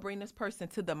I'm gonna bring this person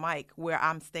to the mic where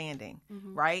I'm standing,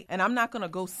 right? And I'm not gonna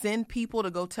go send people to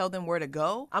go tell them where to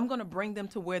go. I'm gonna bring them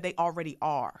to where they already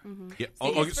are. Yeah. See,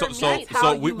 Okay, it's so for so me, it's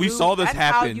so we saw this That's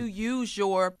happen. how you use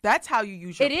your. That's how you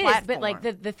use your. It is, platform. but like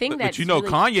the thing but that's you know,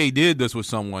 really, Kanye did this with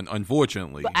someone,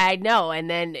 unfortunately. I know, and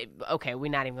then okay,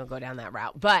 we're not even gonna go down that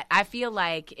route. But I feel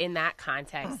like in that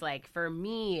context, like for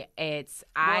me, it's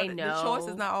I Well, know the choice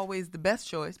is not always the best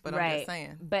choice, but I'm just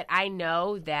saying. But I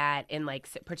know that in like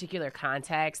particular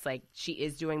context, like she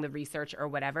is doing the research or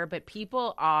whatever, but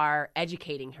people are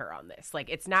educating her on this. Like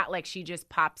it's not like she just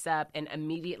pops up and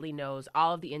immediately knows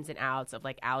all of the ins and outs of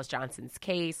like Alice Johnson's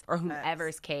case or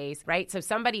whomever's case, right? So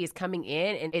somebody is coming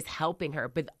in and is helping her,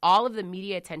 but all of the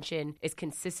media attention is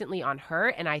consistently on her.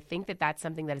 And I think that that's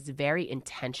something that is very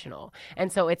intentional.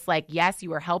 And so it's like, yes,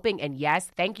 you are helping, and yes,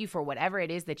 thank you for whatever it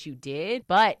is that you did,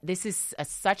 but this is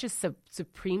such a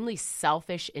supremely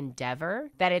selfish endeavor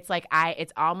that it's like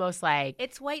it's almost like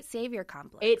It's white savior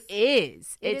complex. it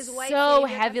is. It It's is white so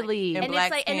savior heavily. And and black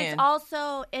it's like, and skin. it's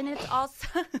also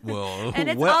Well, and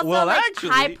it's well, also well, like actually-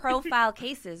 high profile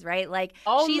cases, right? Like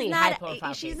Only she's not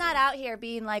high-profile she's cases. not out here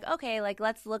being like, okay, like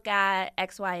let's look at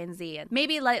X, Y, and Z, and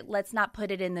maybe let's not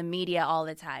put it in the media all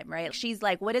the time, right? She's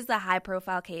like, what is the high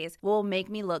profile case? What will make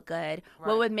me look good?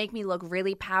 What would make me look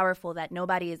really powerful that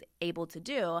nobody is able to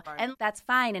do? And that's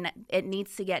fine, and it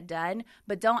needs to get done,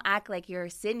 but don't act like here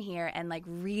sitting here and like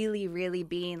really, really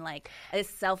being like a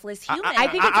selfless human. I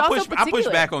think it's also I push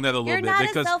back on that a little You're bit not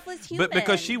because a selfless human. but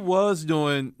because she was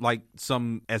doing like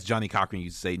some, as Johnny Cochran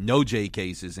used to say, no J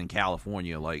cases in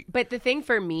California. Like, But the thing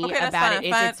for me Okay, that's about fine. it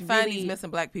is it's Find really these missing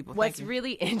black people. What's Thank you.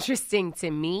 really interesting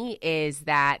to me is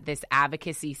that this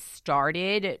advocacy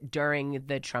started during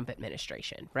the Trump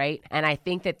administration, right? And I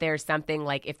think that there's something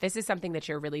like, if this is something that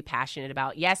you're really passionate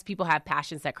about, yes, people have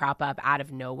passions that crop up out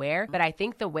of nowhere, but I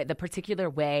think the particular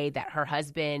way that her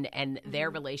husband and their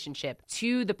relationship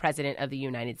to the president of the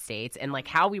United States, and like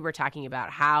how we were talking about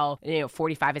how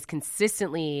 45 is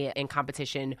consistently in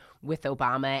competition with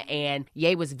Obama, and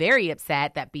Ye was very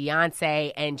upset that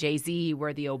Beyonce and Jay-Z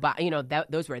were the Obama,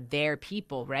 those were their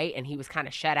people, right? And he was kind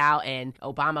of shut out, and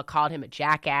Obama called him a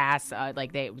jackass,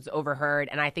 it was overheard.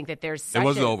 And I think that there's such it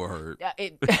wasn't overheard.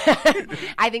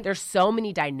 I think there's so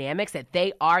many dynamics that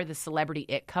they are the celebrity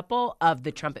it couple of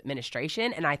the Trump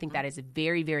administration, and I think that is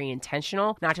very, very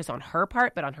intentional, not just on her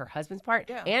part, but on her husband's part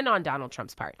and on Donald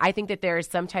Trump's part. I think that there is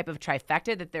some type of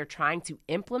trifecta that they're trying to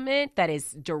implement that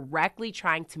is directly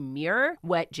trying to mirror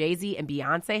what Jay-Z and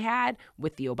Beyonce had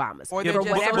with the Obamas. Or Yeah, they're but,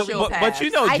 just but, sociopaths. but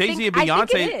you know, I Jay-Z think- and I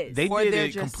think it Beyonce, is. they Or did they're it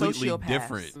just completely sociopaths.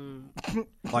 different.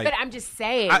 Like, But I'm just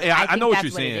saying, I I think know what that's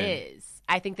you're saying. it is.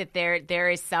 I think that there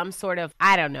is some sort of,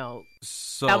 I don't know,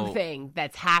 so something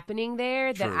that's happening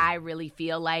there that True. I really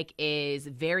feel like is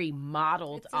very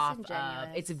modeled It's off of. disingenuous.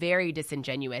 It's very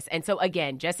disingenuous. And so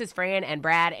again, just as Fran and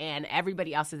Brad and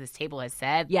everybody else at this table has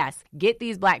said, yes, get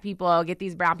these black people, get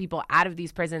these brown people out of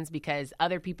these prisons because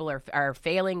other people are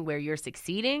failing where you're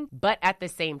succeeding. But at the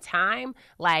same time,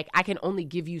 like, I can only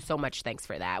give you so much thanks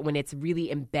for that when it's really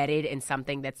embedded in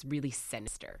something that's really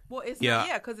sinister. Well, it's Yeah.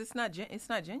 not, because it's not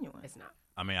genuine. It's not.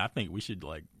 I mean, I think we should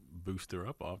like boost her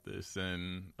up off this,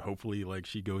 and hopefully, like,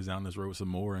 she goes down this road some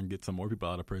more and get some more people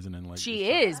out of prison. And like, She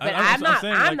just- is, but I'm I'm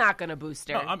saying, not gonna boost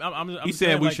her. No, I'm he just said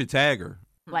saying, we like, should tag her.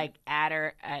 Like add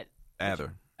her at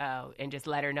Adder. and just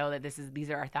let her know that these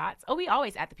are our thoughts. Oh, we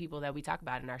always at the people that we talk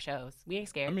about in our shows. We ain't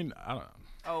scared. I mean, I don't.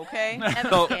 Okay. Never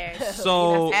So, scared.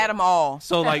 so Add them all.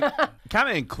 So, like, kind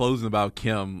of in closing about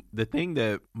Kim, the thing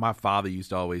that my father used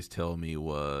to always tell me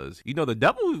was, the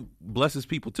devil blesses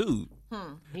people too.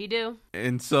 He do,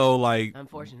 And so, like,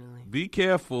 unfortunately. be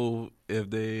careful if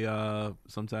they,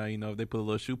 sometimes, if they put a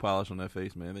little shoe polish on their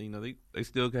face, man, they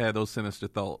still can have those sinister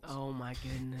thoughts. Oh my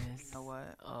goodness. You know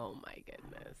what? Oh my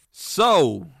goodness.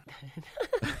 So,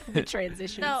 The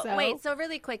transition. So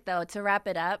really quick though, to wrap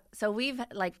it up. So we've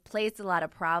like placed a lot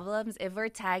of problems. If we're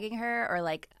tagging her or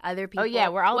like other people, Oh yeah,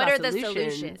 we're all what about are solutions.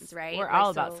 the solutions, right? We're Like,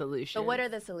 all so- about solutions. So what are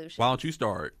the solutions? why don't you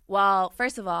start? Well,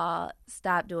 first of all,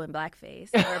 stop doing blackface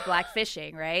or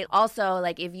blackfishing, right? Also,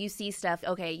 like if you see stuff,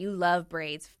 okay, you love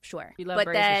braids, sure. You love but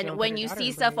braids, but she then don't when put her you daughter see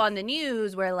in stuff braids. on the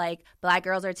news where like black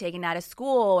girls are taken out of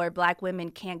school or black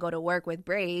women can't go to work with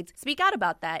braids, speak out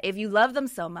about that. If you love them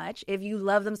so much, if you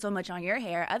love them so much on your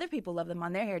hair, other people love them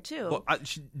on their hair too. Well,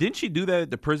 didn't she do that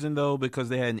at the prison, though, because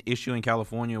they had an issue in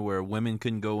California where women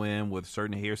couldn't go in with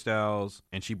certain hairstyles,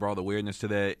 and she brought awareness to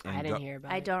that? And I didn't hear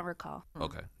about I it. don't recall.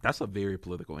 Okay. That's a very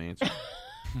political answer.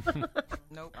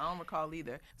 Nope, I don't recall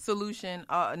either. Solution,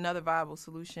 another viable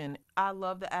solution. I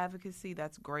love the advocacy.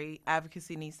 That's great.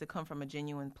 Advocacy needs to come from a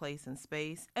genuine place and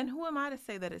space. And who am I to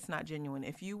say that it's not genuine?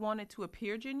 If you want it to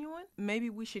appear genuine, maybe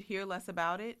we should hear less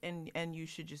about it, and you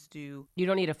should just do. You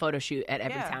don't need a photo shoot at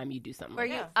every Yeah. time you do something. Where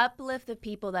like you that. uplift the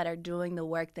people that are doing the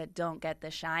work that don't get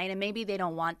the shine, and maybe they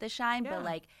don't want the shine, Yeah. but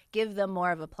like give them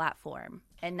more of a platform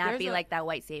and not There's be a- like that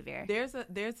white savior.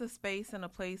 There's a space and a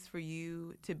place for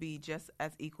you to be just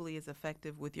as equally as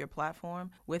effective with your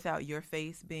platform without your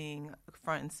face being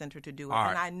front and center to do it. All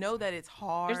And right. I know that it's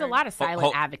hard. There's a lot of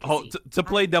silent advocacy. To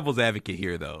play devil's advocate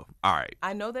here, though. All right.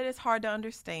 I know that it's hard to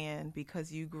understand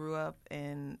because you grew up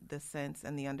in the sense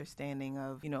and the understanding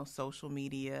of, social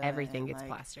media. Everything and, gets like,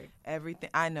 plastered. Everything.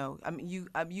 I know. I mean, you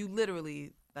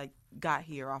literally like got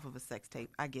here off of a sex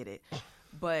tape. I get it.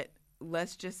 But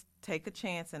let's just take a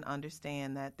chance and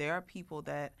understand that there are people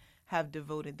that have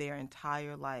devoted their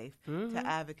entire life to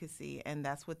advocacy, and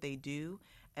that's what they do.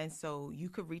 And so you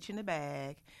could reach in the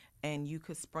bag and you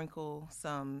could sprinkle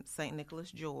some St.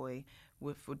 Nicholas joy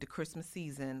with the Christmas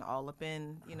season all up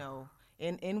in,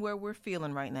 in where we're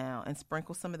feeling right now, and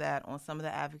sprinkle some of that on some of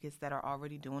the advocates that are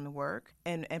already doing the work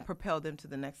and propel them to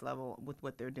the next level with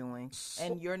what they're doing.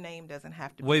 And your name doesn't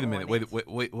have to be Wait a on minute. it.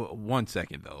 Wait. 1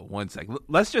 second, though. 1 second.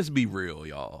 Let's just be real,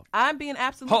 y'all. I'm being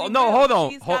absolutely Hold real. on.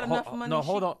 She's got enough money.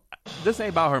 Hold on. This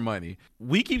ain't about her money.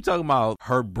 We keep talking about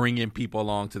her bringing people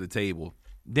along to the table.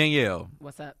 Danielle,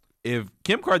 What's up? if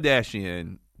Kim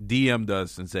Kardashian DM'd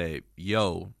us and said,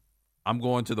 yo, I'm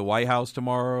going to the White House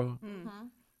tomorrow,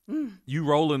 You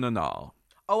rolling and all.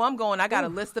 Oh, I'm going. I got a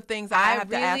list of things I have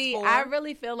to ask for. I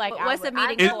really feel like What's the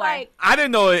meeting I for? feel like I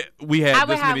didn't know we had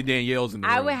this have- many Danielles in the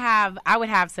room. I would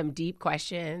have some deep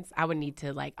questions. I would need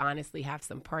to like honestly have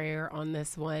some prayer on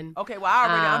this one. Okay, well,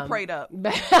 I'm prayed up.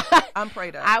 I'm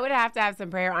prayed up. I would have to have some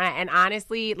prayer on it. And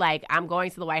honestly, like I'm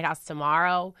going to the White House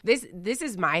tomorrow. This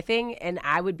is my thing, and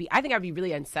I think I'd be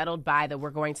really unsettled by we're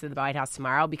going to the White House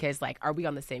tomorrow because like, are we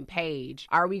on the same page?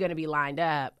 Are we going to be lined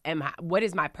up? And what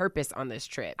is my purpose on this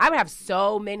trip? I would have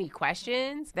so many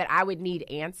questions that I would need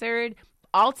answered.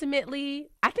 Ultimately,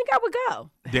 I think I would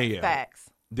go. Danielle. Facts.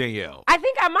 Danielle. I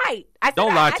think I might.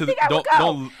 Don't lie to the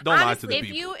don't lie to the If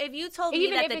people. you told me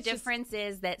Even that if the it's just- difference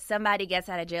is that somebody gets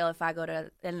out of jail if I go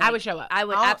to, and I would show up. I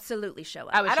would I'll- absolutely show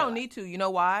up. would I show don't up. need to. You know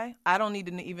why? I don't need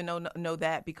to even know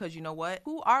that because you know what?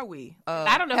 Who are we?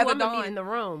 I don't know Heather who I'm going to Dawn. be in the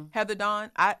room. Heather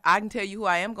Dawn, I can tell you who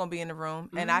I am going to be in the room,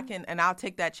 and I'll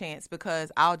take that chance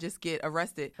because I'll just get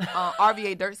arrested.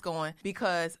 RVA Dirt's going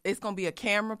because it's going to be a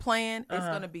camera playing. It's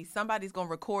going to be somebody's going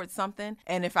to record something,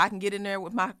 and if I can get in there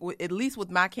at least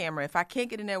with my camera, if I can't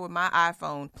get in there with my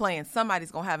iPhone playing,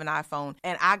 somebody's going to have an iPhone,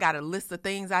 and I got a list of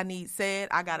things I need said.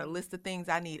 I got a list of things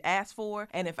I need asked for,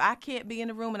 and if I can't be in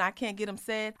the room and I can't get them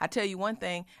said, I tell you one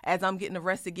thing: as I'm getting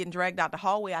arrested, getting dragged out the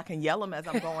hallway, I can yell them as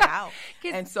I'm going out,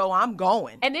 and so I'm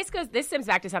going. And this stems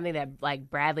back to something that like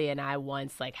Bradley and I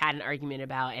once like had an argument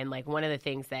about, and like one of the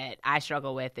things that I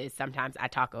struggle with is sometimes I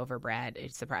talk over Brad.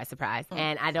 Surprise, surprise,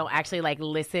 and I don't actually like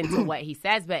listen to what he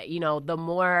says. But you know, the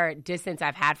more distance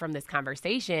I've had from this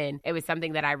conversation, it was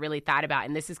something that I really thought about,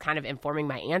 and this is kind of informing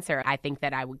my answer. I think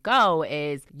that I would go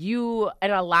is you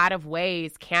in a lot of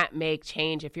ways can't make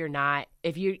change if you're not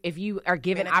if you are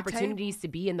given at the opportunities to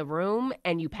be in the room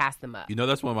and you pass them up. You know,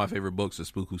 that's one of my favorite books, The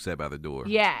Spook Who Sat by the Door.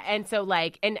 Yeah, and so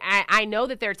like, and I know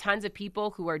that there are tons of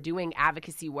people who are doing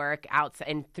advocacy work outside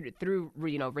and through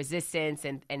you know resistance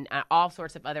and all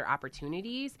sorts of other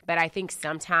opportunities. But I think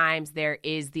sometimes there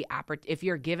is if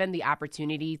you're given the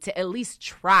opportunity to at least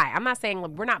try. I'm not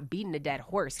saying we're not beating a dead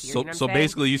horse here. So, you know what I'm so saying?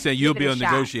 basically, you're saying you'll Give be it a a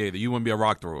shot. negotiator. You wouldn't be a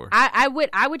rock thrower.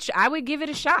 I would give it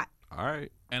a shot. All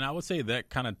right. And I would say that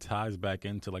kind of ties back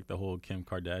into like the whole Kim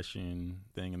Kardashian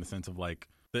thing in the sense of like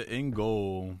the end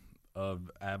goal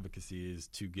of advocacy is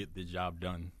to get the job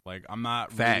done. Like I'm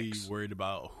not really Facts. worried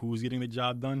about who's getting the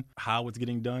job done, how it's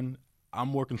getting done. I'm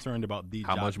more concerned about the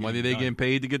How job much money getting they done. getting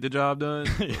paid to get the job done?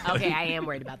 Okay, I am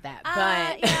worried about that,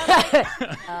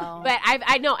 Oh. but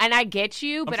I know, and I get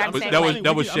you, but I'm sorry, saying that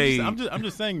like, was shade. I'm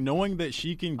just saying, knowing that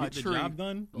she can get the tree. job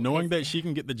done, knowing that she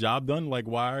can get the job done, like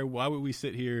why would we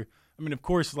sit here? I mean, of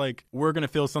course, like we're gonna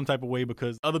feel some type of way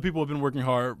because other people have been working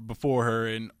hard before her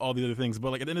and all the other things. But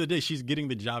like at the end of the day, she's getting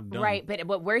the job done. right. But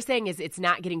what we're saying is it's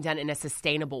not getting done in a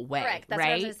sustainable way, Correct. That's right?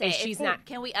 what I was gonna say. And she's not.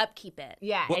 Can we upkeep it?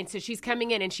 Yeah, and so she's coming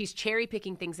in and she's cherry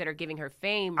picking things that are giving her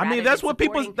fame. I mean, rather that's than what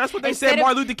people. supporting- That's what they instead said of-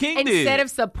 Martin Luther King did. Instead of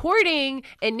supporting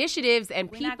initiatives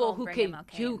and We're not people gonna who bring could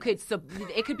MLK in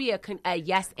it could be a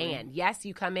yes and yes,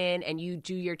 you come in and you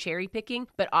do your cherry picking,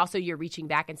 but also you're reaching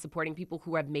back and supporting people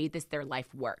who have made this their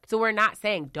life work. So we're not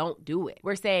saying don't do it.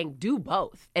 We're saying do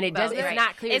both, and it does. It's Right.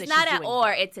 not clear. It's that not she's an doing or,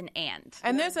 both. it's an and.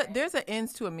 And there's an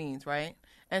ends to a means, right?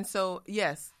 And so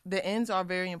yes, the ends are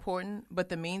very important, but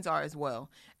the means are as well.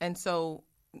 And so,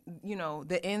 you know,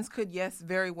 the ends could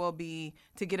very well be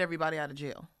to get everybody out of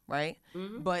jail, right?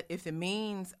 But if the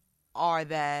means are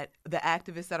that the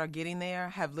activists that are getting there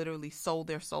have literally sold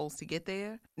their souls to get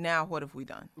there, now what have we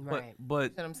done? Right. But You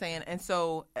know what I'm saying? And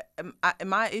so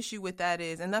my issue with that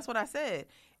is, and that's what I said,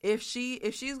 if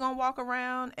she's gonna walk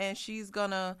around and she's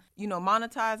gonna, you know,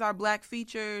 monetize our black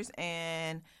features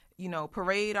and, you know,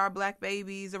 parade our black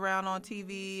babies around on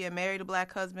TV and marry the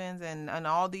black husbands and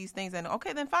all these things, and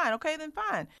okay then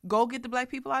fine, go get the black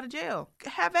people out of jail,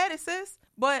 have at it, sis.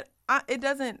 But it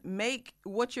doesn't make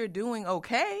what you're doing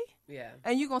okay. Yeah.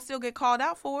 And you're gonna still get called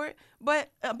out for it. But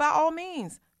by all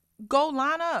means, go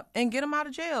line up and get them out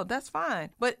of jail. That's fine.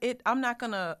 But I'm not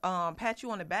gonna pat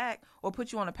you on the back or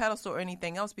put you on a pedestal or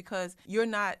anything else because you're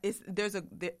not.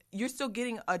 You're still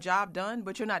getting a job done,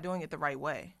 but you're not doing it the right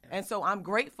way. And so I'm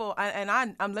grateful.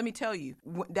 I'm let me tell you,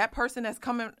 that person that's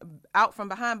coming out from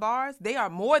behind bars, they are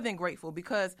more than grateful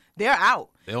because they're out.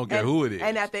 They don't care who it is.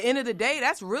 And at the end of the day,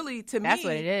 that's really to me. That's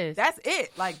what it is. That's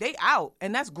it. Like they out,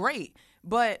 and that's great.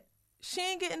 But she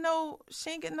ain't getting no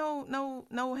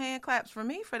hand claps from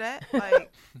me for that.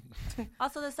 Like,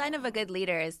 Also, the sign of a good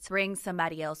leader is to bring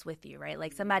somebody else with you, right?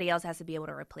 Like somebody else has to be able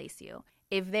to replace you.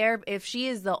 if she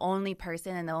is the only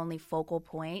person and the only focal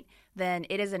point, then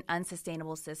it is an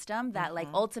unsustainable system that like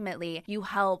ultimately you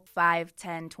help 5,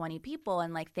 10, 20 people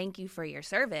and like thank you for your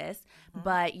service,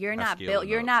 but you're not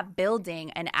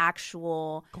building an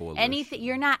actual anything.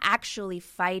 You're not actually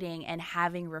fighting and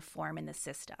having reform in the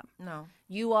system. No.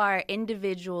 You are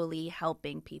individually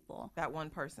helping people. That one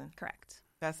person. Correct.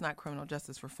 That's not criminal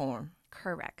justice reform.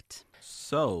 Correct.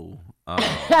 So,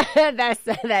 that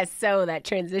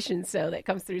transition that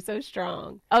comes through so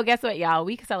strong. Oh, guess what, y'all?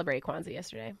 We celebrated Kwanzaa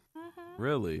yesterday.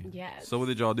 really? Yes. So what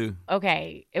did y'all do?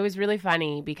 Okay, it was really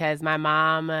funny because my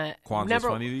mom. Kwanzaa's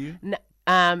funny to you?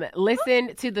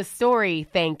 Listen to the story.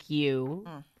 Thank you.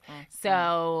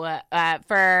 So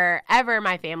forever,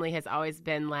 my family has always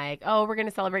been like, oh, we're going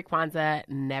to celebrate Kwanzaa.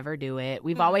 Never do it.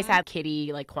 We've always had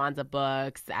kitty, like, Kwanzaa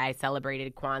books. I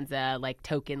celebrated Kwanzaa, like,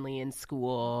 tokenly in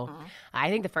school. I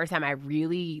think the first time I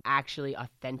really actually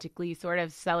authentically sort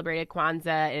of celebrated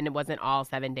Kwanzaa, and it wasn't all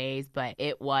 7 days, but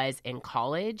it was in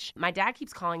college. My dad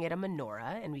keeps calling it a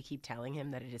menorah, and we keep telling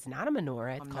him that it is not a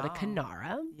menorah. It's called a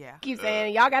kinara. Yeah. Keep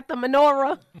saying, y'all got the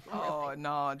menorah. Oh,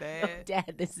 no, Dad.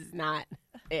 Dad, this is not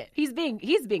it. He's being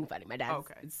funny. My dad's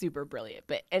super brilliant.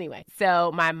 But anyway,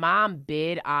 so my mom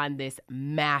bid on this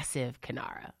massive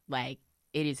kinara. Like,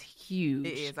 it is huge.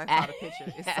 It is. I saw the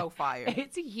picture. It's so fire.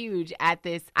 It's huge at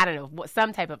this, I don't know,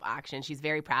 some type of auction. She's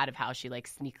very proud of how she, like,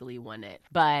 sneakily won it.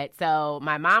 But so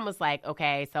my mom was like,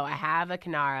 okay, so I have a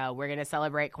kinara. We're going to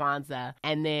celebrate Kwanzaa.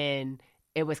 And then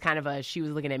it was kind of she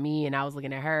was looking at me and I was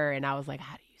looking at her and I was like,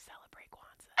 how do you celebrate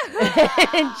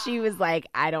Kwanzaa? And she was like,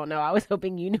 I don't know. I was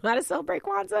hoping you knew how to celebrate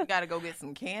Kwanzaa. You got to go get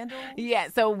some candles. Yeah,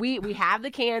 so we have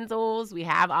the candles. We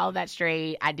have all of that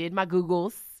straight. I did my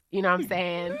Googles. You know what I'm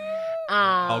saying?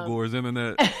 Al Gore's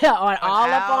internet. on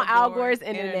Al Gore's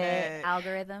internet.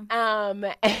 Algorithm.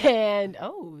 And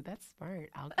that's smart.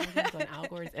 Algorithms on Al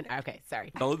Gore's okay,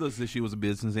 sorry. Told us that she was a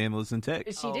business analyst in tech.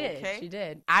 She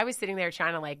did. I was sitting there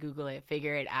trying to like Google it,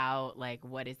 figure it out, like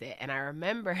what is it? And I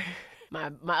remember my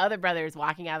other brother is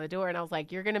walking out the door and I was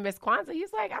like, you're gonna miss Kwanzaa?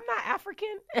 He's like, I'm not African.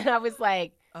 And I was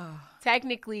like,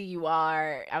 technically you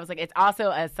are. I was like, it's also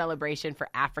a celebration for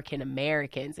African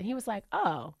Americans. And he was like,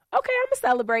 oh, okay, I'm gonna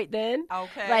celebrate then.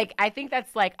 Okay. Like, I think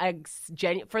that's like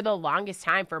for the longest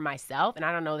time for myself, and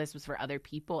I don't know, this was for other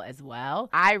people as well.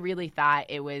 I really thought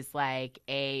it was like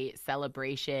a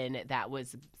celebration that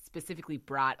was specifically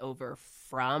brought over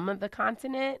from the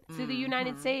continent to the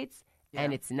United States. Yeah.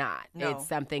 And it's not. No. It's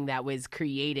something that was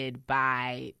created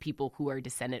by people who are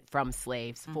descended from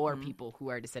slaves for people who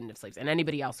are descended of slaves and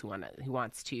anybody else who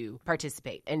wants to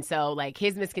participate. And so, like,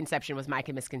 his misconception was my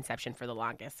misconception for the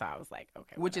longest. So I was like,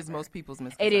 okay, which whatever. is most people's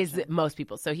misconception. It is most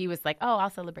people. So he was like, oh, I'll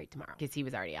celebrate tomorrow because he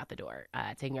was already out the door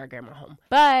taking our grandma home.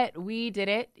 But we did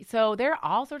it. So there are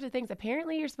all sorts of things.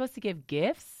 Apparently, you're supposed to give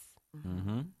gifts.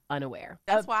 Unaware.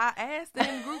 That's why I asked in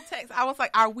the group text. I was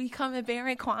like, "Are we coming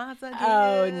bearing Kwanzaa gifts?"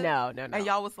 Oh no. And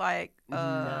y'all was like, "No,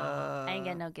 I ain't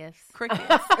got no gifts." Crickets.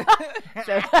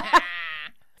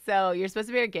 So you're supposed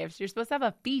to bear gifts. You're supposed to have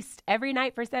a feast every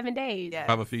night for 7 days. Yes.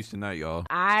 Have a feast tonight, y'all.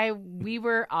 We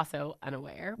were also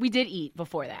unaware. We did eat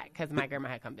before that because my grandma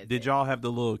had come visit. Did y'all have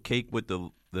the little cake with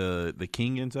the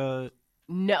king inside?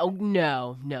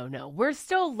 No. We're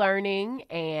still learning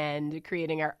and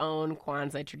creating our own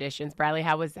Kwanzaa traditions. Bradley,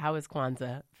 how was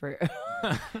Kwanzaa for?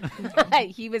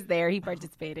 He was there. He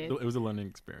participated. It was a learning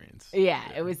experience. Yeah,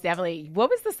 it was definitely. What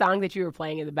was the song that you were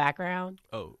playing in the background?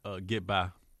 Oh, Get By.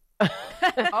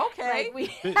 Okay.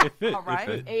 It fit. All right.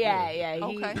 It fit. Yeah.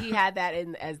 Okay. He had that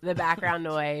as the background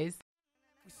noise.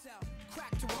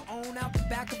 Crack to our own out the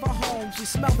back of our homes. We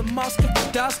smell the musk of the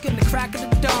dusk and the crack of the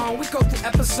dawn. We go through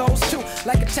episodes too,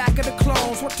 like Attack of the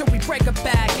Clones. What till we break a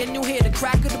back and you hear the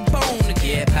crack of the bone. To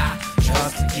get by,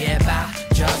 just to get by,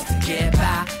 just to get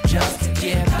by, just to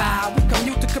get by. We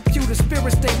commute to computers,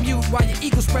 spirits stay mute while your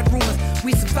ego spread rumors.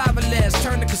 We survivalists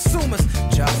turn to consumers.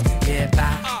 Just to get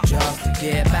by, just to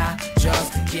get by,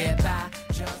 just to get by,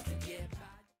 just to get by.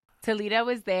 Toledo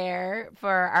was there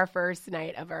for our first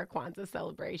night of our Kwanzaa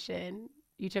celebration.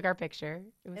 You took our picture.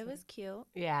 It was cute.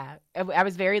 Yeah. I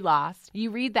was very lost.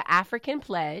 You read the African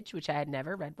Pledge, which I had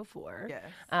never read before. Yes.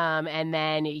 And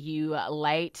then we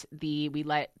light the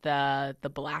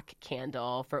black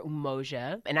candle for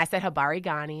Umoja. And I said Habari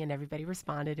Ghani, and everybody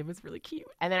responded. It was really cute.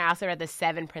 And then I also read the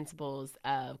 7 principles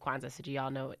of Kwanzaa. So do y'all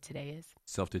know what today is?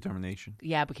 Self-determination.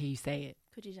 Yeah, but can you say it?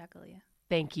 Kujijakalia.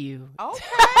 Thank you. Okay.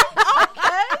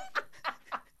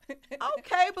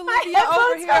 Okay, Bolivia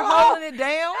over here holding it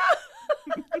down.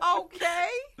 Okay.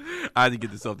 I had to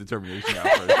get the self-determination out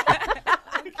first.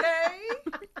 Okay.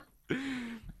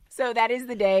 So that is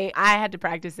the day. I had to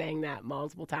practice saying that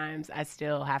multiple times. I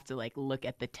still have to like look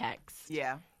at the text.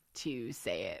 Yeah. To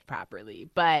say it properly.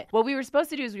 But what we were supposed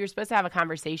to do is we were supposed to have a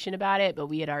conversation about it, but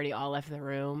we had already all left the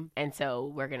room. And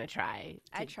so we're going to try.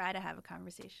 I try to have a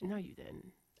conversation. No, you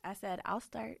didn't. I said, I'll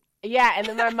start. Yeah, and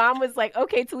then my mom was like,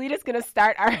 okay, Talida's going to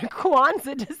start our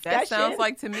Kwanzaa discussion. It sounds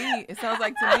like to me you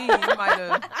might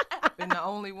have been the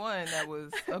only one that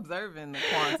was observing the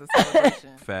Kwanzaa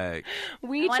celebration. Fact.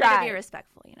 We I wanted tried. to be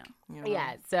respectful, you know.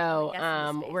 Yeah, so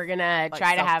we're going to Like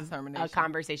try to have a self-determination.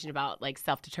 conversation about like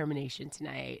self-determination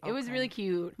tonight. It was Okay. really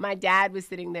cute. My dad was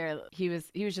sitting there. He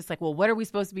was just like, well, what are we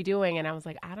supposed to be doing? And I was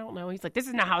like, I don't know. He's like, this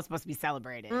is not how it's supposed to be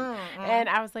celebrated. And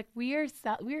I was like, we are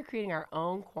creating our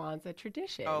own Kwanzaa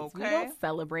traditions. We Okay. don't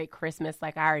celebrate Christmas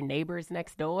like our neighbors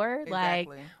next door.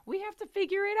 Exactly. Like, we have to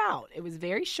figure it out. It was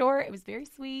very short. It was very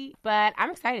sweet. But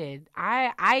I'm excited.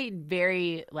 I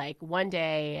very, like, one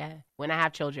day when I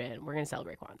have children, we're going to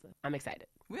celebrate Kwanzaa. I'm excited.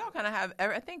 We all kind of have.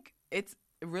 I think it's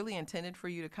really intended for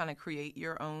you to kind of create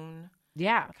your own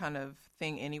Yeah. kind of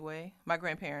thing anyway. My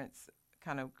grandparents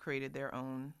kind of created their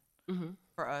own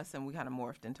for us, and we kind of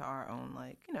morphed into our own,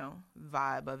 like, you know,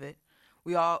 vibe of it.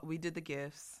 We did the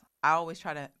gifts. I always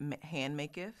try to hand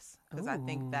make gifts because I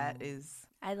think that is.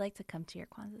 I'd like to come to your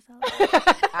Kwanzaa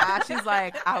celebration. She's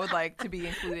like, I would like to be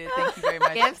included. Thank you very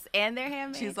much. Gifts and their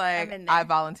handmade. She's I'm like, in there. I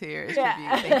volunteer. It should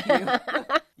be. Thank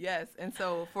you. Yes, and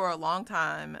so for a long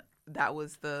time, that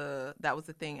was the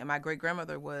thing. And my great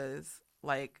grandmother was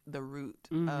like the root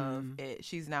of it.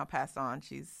 She's now passed on.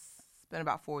 She's been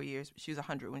about 4 years. She was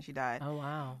 100 when she died. Oh,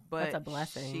 wow. But That's a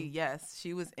blessing.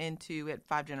 she was into, we had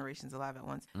 5 generations alive at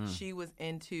once. She was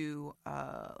into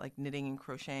like knitting and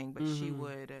crocheting, but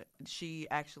she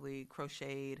actually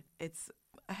crocheted.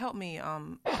 Help me,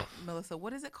 Melissa,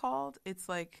 what is it called? It's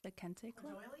like The Kente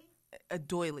Club? a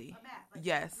doily.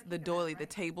 Yes, the doily, the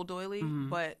table doily,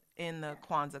 but in the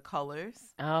Kwanzaa colors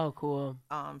Oh, cool.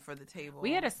 for the table.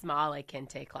 We had a small, like,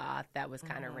 kente cloth that was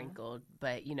kind of wrinkled,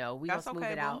 but, you know, we That's will smooth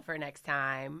okay, it boo. out for next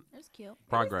time. It was cute.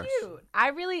 Progress. Cute. I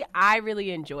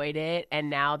really enjoyed it, and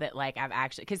now that, like, I've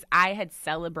actually, because I had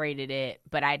celebrated it,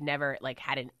 but I'd never, like,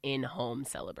 had an in-home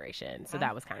celebration, so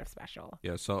that was kind of special.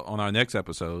 Yeah, so on our next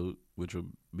episode, which will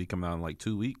be coming out in like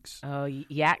 2 weeks, Oh,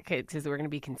 yeah, because we're going to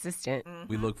be consistent.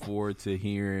 we look forward to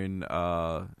hearing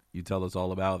you tell us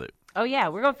all about it. Oh, yeah,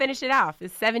 we're going to finish it off.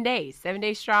 It's 7 days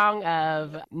strong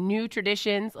of new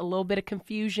traditions, a little bit of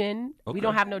confusion. Okay. We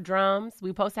don't have no drums.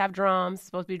 We supposed to have drums. It's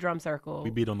supposed to be a drum circle. We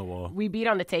beat on the wall. We beat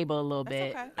on the table a little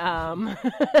bit. okay.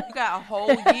 You got a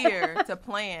whole year to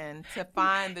plan to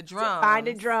find the drum. Find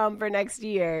a drum for next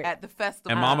year. at the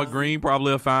festival. And Mama Green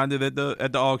probably will find it at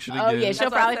the auction Oh, again. yeah, she'll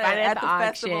That's what I probably said, find it at the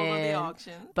festival or the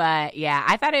auction. auction. But yeah,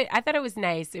 I thought it was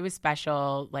nice. It was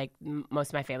special. Like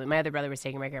most of my family, my other brother was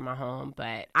taking my grandma home,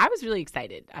 but I was really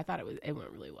excited. I thought it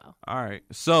went really well. All right.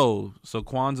 So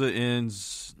Kwanzaa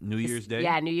ends New Year's Day.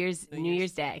 Yeah, New Year's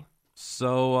Day.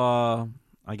 So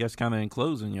I guess kind of in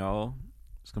closing, y'all,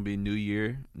 it's gonna be a new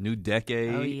year, new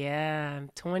decade. Oh yeah,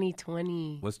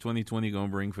 2020. What's 2020 gonna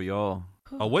bring for y'all?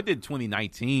 Oh, what did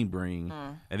 2019 bring?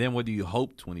 And then what do you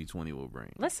hope 2020 will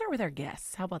bring? Let's start with our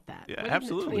guests. How about that? Yeah, What did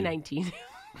absolutely. 2019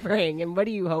 bring, and what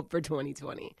do you hope for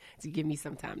 2020? To give me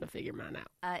some time to figure mine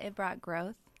out. It brought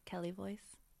growth. Kelly voice.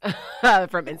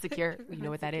 From Insecure, you know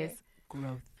what that is?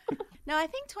 Growth. No, I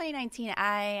think 2019.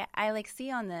 I like see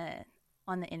on the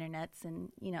internets,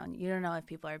 and you don't know if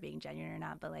people are being genuine or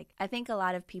not, but like I think a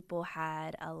lot of people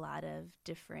had a lot of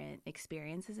different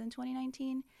experiences in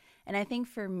 2019, and I think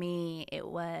for me it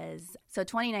was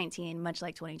 2019, much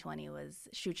like 2020, was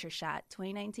shoot your shot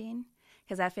 2019.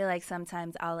 Because I feel like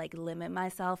sometimes I'll like limit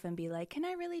myself and be like, can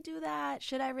I really do that?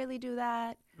 Should I really do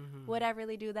that? Would I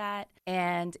really do that?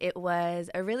 And it was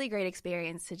a really great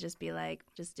experience to just be like,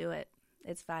 just do it.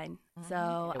 It's fine.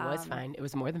 So It was fine. It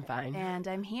was more than fine. And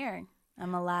I'm here.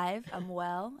 I'm alive. I'm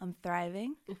well. I'm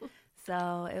thriving.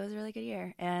 So it was a really good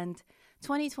year. And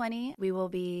 2020, we will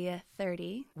be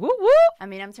 30. Woo woo. I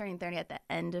mean, I'm turning 30 at the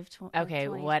end of Okay,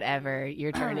 2020. whatever.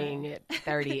 You're turning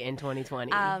 30 in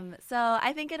 2020. So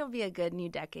I think it'll be a good new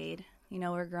decade. You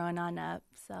know, we're growing on up.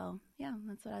 So yeah,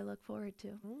 that's what I look forward to.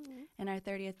 And our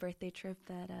 30th birthday trip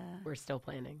that We're still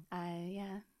planning.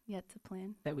 yet to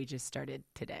plan. That we just started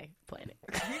today planning.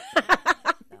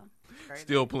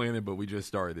 Still planning, but we just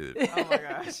started it. Oh my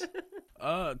gosh.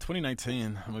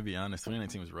 2019. I'm gonna be honest.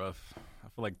 2019 was rough. I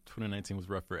feel like 2019 was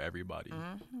rough for everybody.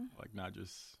 like not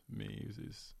just me.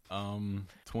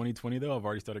 2020 though, I've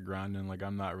already started grinding. Like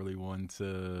I'm not really one to.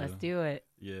 Let's do it.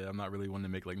 Yeah, I'm not really one to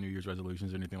make like New Year's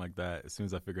resolutions or anything like that. As soon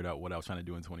as I figured out what I was trying to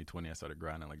do in 2020, I started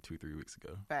grinding like 2-3 weeks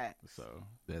ago. Facts. So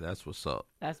Yeah, that's what's up.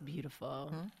 That's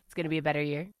beautiful. It's going to be a better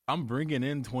year. I'm bringing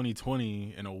in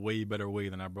 2020 in a way better way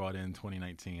than I brought in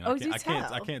 2019. Oh, I do can't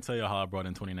tell. I can't tell you how I brought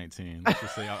in 2019. Let's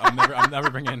just say I'm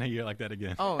never bringing in a year like that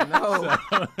again. Oh no.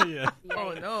 So, yeah.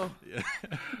 Oh no. Yeah.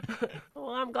 Well,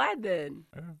 I'm glad then.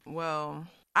 Well,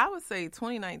 I would say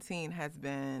 2019 has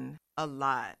been a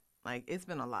lot. Like, it's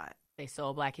been a lot. They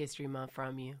stole Black History Month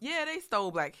from you. Yeah, they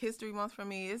stole Black History Month from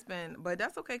me. But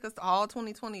that's okay because all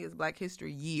 2020 is Black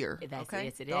History Year. Yes,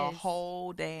 it the is.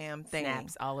 whole damn thing.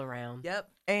 Snaps all around. Yep.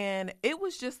 And it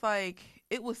was just like,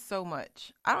 it was so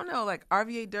much. I don't know, like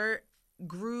RVA Dirt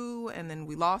grew and then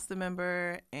we lost a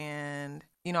member. And,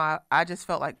 you know, I just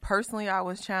felt like personally I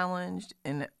was challenged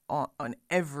on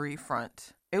every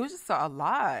front. It was just a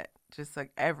lot. Just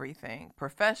like everything,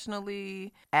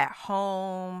 professionally, at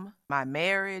home, my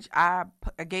marriage. I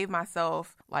gave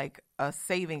myself like a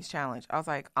savings challenge. I was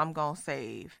like, I'm gonna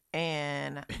save,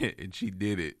 and And she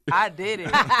did it. I did it.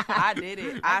 I did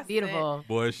it. That's beautiful.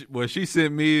 Boy, she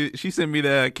sent me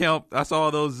the account. I saw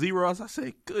all those zeros. I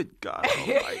said, "Good God!"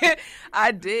 Almighty."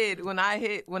 I did. When I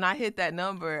hit that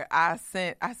number, I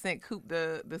sent Coop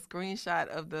the screenshot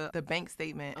of the bank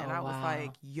statement, and Oh, I was wow.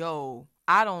 like, "Yo,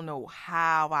 I don't know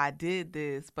how I did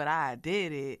this, but I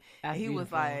did it." That's And he was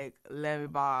beautiful. like, "Let me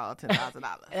borrow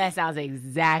 $10,000." That sounds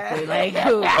exactly like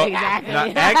who. Exactly.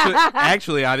 Now,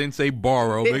 actually, I didn't say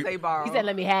borrow. Didn't say borrow. He said,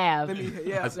 "Let me have." I Let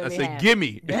me said, have.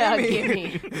 "Gimme." Yeah, give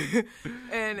me.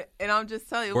 and I'm just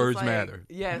telling you, it Words was like, matter.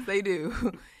 Yes, they do.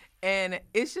 And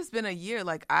it's just been a year.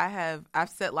 Like I've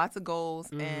set lots of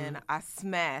goals, and I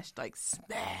smashed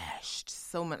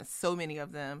so many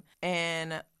of them.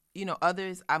 And you know,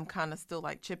 others I'm kind of still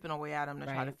like chipping away at them to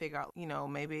try to Right. figure out. You know,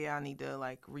 maybe I need to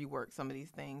like rework some of these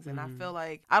things. And I feel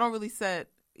like I don't really set,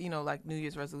 you know, like New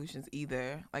Year's resolutions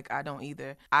either. Like I don't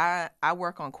either. I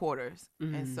work on quarters.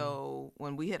 And so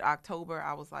when we hit October,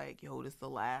 I was like, yo, this is the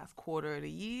last quarter of the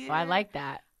year. Oh, I like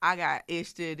that. I got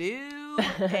ish to do.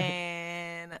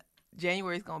 And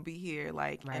January's going to be here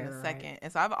like in a Right. second.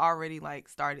 And so I've already like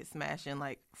started smashing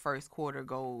like first quarter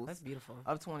goals That's beautiful.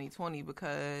 of 2020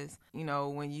 because, you know,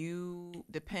 when you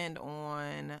depend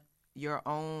on your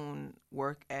own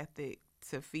work ethic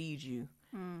to feed you,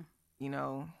 you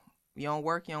know, you don't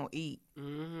work, you don't eat.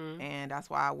 Mm-hmm. And that's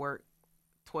why I work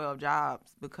 12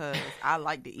 jobs because I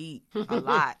like to eat a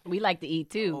lot. We like to eat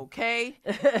too. Okay.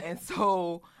 And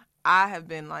so I have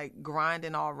been like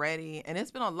grinding already. And it's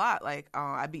been a lot. Like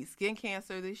I beat skin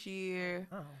cancer this year.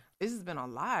 Oh. This has been a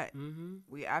lot.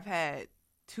 Mm-hmm. I've had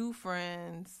 2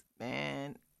 friends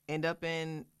and end up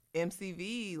in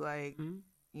MCV. Like,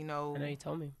 you know, I know you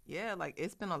told me. yeah, like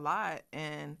it's been a lot.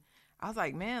 And I was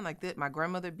like, man, like my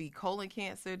grandmother beat colon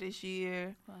cancer this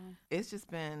year. Wow. It's just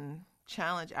been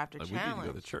challenge after Like, we need to challenge.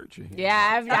 go to church. in here.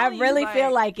 Yeah, I telling you, really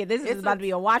feel like, like it. This is it's about a- to be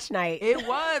a watch night. It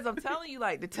was. I'm telling you,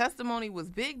 like the testimony was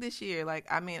big this year. Like,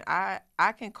 I mean, I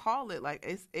can call it. Like,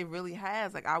 it really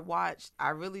has. Like, I watched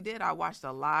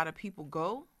a lot of people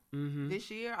go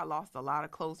this year. I lost a lot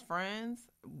of close friends,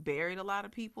 buried a lot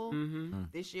of people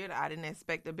this year that I didn't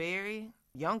expect to bury.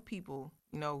 Young people,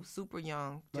 you know, super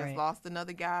young. Just Right. lost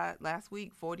another guy last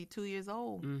week, 42 years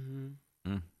old.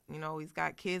 You know, he's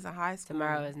got kids in high school.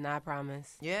 Tomorrow is not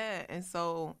promised. Yeah, and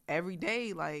so every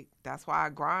day, like, that's why I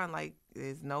grind. Like,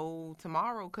 there's no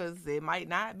tomorrow because it might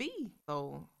not be.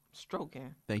 So,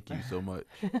 stroking. Thank you so much.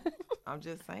 I'm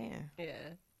just saying. Yeah.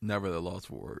 Never the lost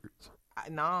for words.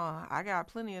 Nah, I got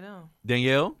plenty of them.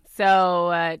 Danielle?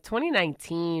 So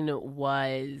 2019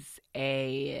 was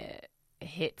a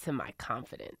hit to my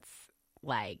confidence,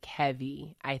 like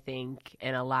heavy, I think,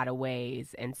 in a lot of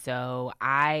ways. And so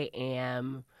I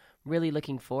am really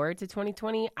looking forward to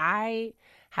 2020. I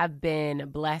have been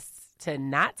blessed to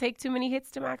not take too many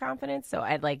hits to my confidence. So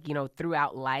I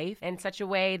throughout life in such a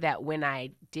way that when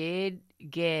I did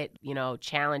get,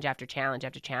 challenge after challenge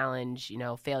after challenge,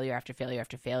 failure after failure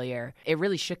after failure, it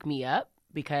really shook me up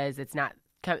because that's not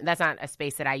a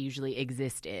space that I usually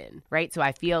exist in, right? So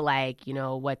I feel like,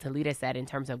 what Talita said in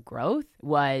terms of growth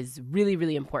was really,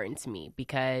 really important to me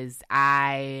because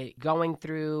going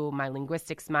through my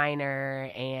linguistics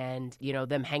minor and,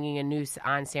 them hanging a noose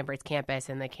on Stanford's campus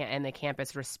and the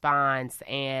campus response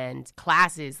and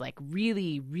classes, like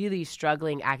really, really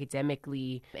struggling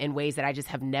academically in ways that I just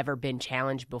have never been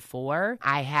challenged before.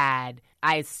 I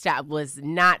was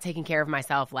not taking care of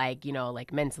myself, like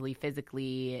mentally,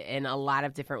 physically, in a lot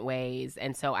of different ways.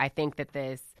 And so I think that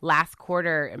this last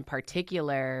quarter in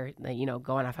particular,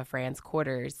 going off of Fran's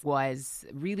quarters, was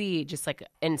really just like,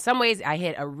 in some ways I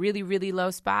hit a really, really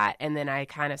low spot, and then I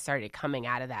kind of started coming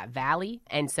out of that valley.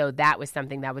 And so that was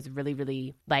something that was really,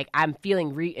 really, like, I'm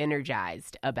feeling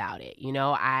re-energized about it.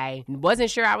 I wasn't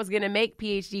sure I was going to make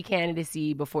PhD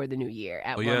candidacy before the new year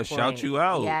at one point. Shout you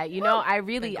out. Yeah, I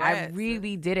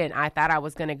really didn't. I thought I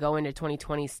was going to go into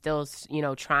 2020 still,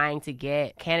 trying to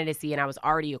get candidacy, and I was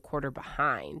already a quarter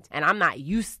behind. And I'm not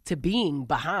used to being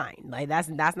behind. Like, that's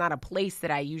not a place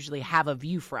that I usually have a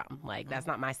view from. Like, that's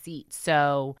not my seat.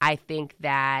 So I think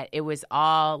that it was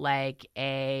all like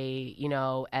a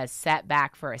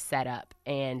setback for a setup.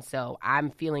 And so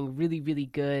I'm feeling really, really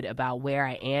good about where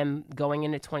I am going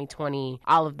into 2020,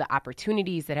 all of the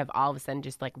opportunities that have all of a sudden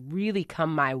just like really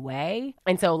come my way.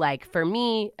 And so, like, for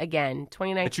me, again,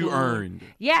 2019. That you earned.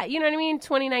 Yeah, you know what I mean?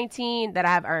 2019 that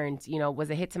I've earned, was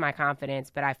a hit to my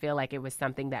confidence, but I feel like it was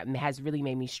something that has really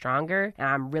made me stronger. And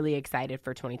I'm really excited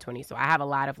for 2020. So I have a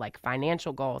lot of like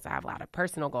financial goals. I have a lot of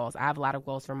personal goals. I have a lot of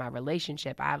goals for my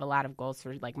relationship. I have a lot of goals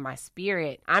for like my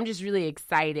spirit. I'm just really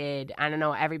excited. I don't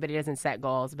know, everybody doesn't set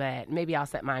goals, but maybe I'll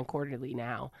set mine quarterly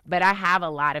now. But I have a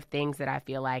lot of things that I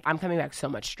feel like I'm coming back so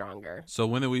much stronger. So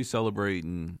when are we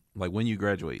celebrating? Like, when you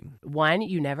graduating? One,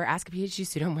 you never ask a PhD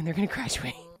student when they're going to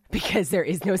graduate because there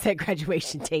is no set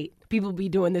graduation date. People be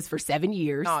doing this for 7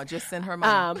 years. No, just send her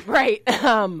money. Right.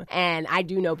 And I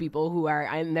do know people who are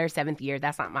in their 7th year.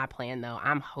 That's not my plan, though.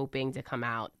 I'm hoping to come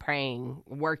out, praying,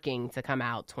 working to come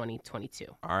out 2022.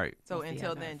 All right. So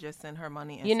until then, just send her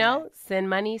money and send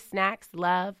money, snacks,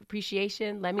 love,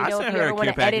 appreciation. Let me I know if sent you her ever a want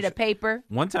to care edit a package. paper.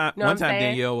 One time Know what I'm saying?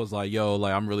 Danielle was like, yo,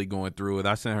 like, I'm really going through it.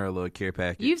 I sent her a little care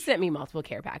package. You've sent me multiple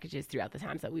care packages throughout the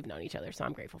times that we've known each other, so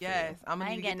I'm grateful for you. Yes, I'm going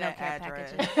to need to get that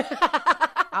address. Packages.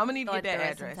 I'm going to need to Go get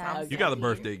that through it address. sometimes. You got a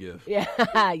birthday gift.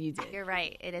 Yeah, you did. You're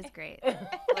right. It is great.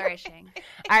 Flourishing.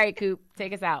 All right, Coop,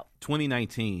 take us out.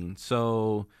 2019.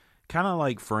 So kind of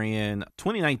like Fran,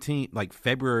 2019, like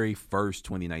February 1st,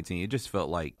 2019, it just felt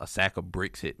like a sack of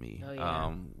bricks hit me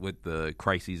with the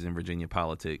crises in Virginia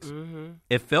politics. Mm-hmm.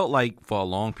 It felt like for a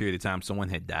long period of time someone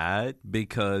had died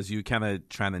because you're kind of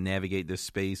trying to navigate this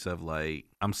space of like,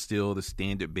 I'm still the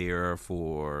standard bearer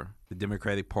for the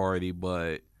Democratic Party,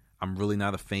 but I'm really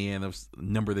not a fan of a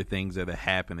number of the things that are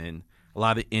happening. A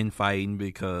lot of infighting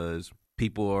because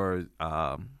people are,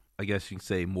 I guess you can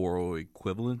say, moral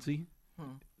equivalency.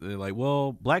 They're like,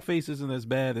 well, blackface isn't as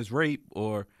bad as rape,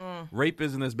 or rape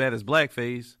isn't as bad as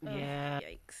blackface. Yeah.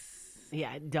 Yikes.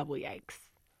 Yeah, double yikes.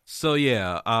 So,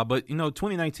 yeah, but,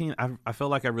 2019, I felt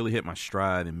like I really hit my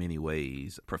stride in many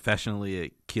ways. Professionally,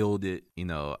 it killed it.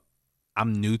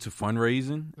 I'm new to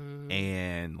fundraising,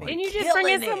 and like, And you just bring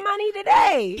in some money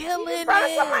today. Killing Brought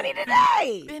it. some money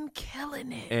today. Been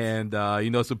killing it. and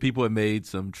some people have made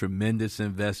some tremendous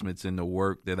investments in the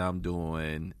work that I'm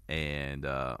doing, and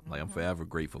I'm forever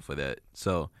grateful for that.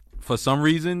 So, for some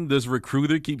reason, this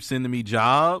recruiter keeps sending me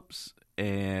jobs,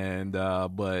 and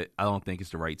but I don't think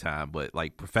it's the right time. But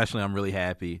like professionally, I'm really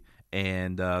happy,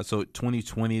 and so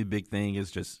 2020, the big thing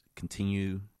is just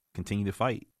continue to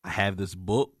fight. I have this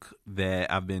book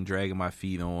that I've been dragging my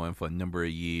feet on for a number of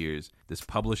years. This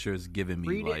publisher has given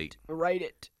me Write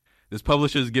it. This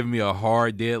publisher has given me a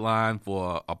hard deadline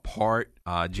for a part,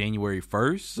 January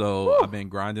 1st. So Woo. I've been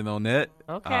grinding on that.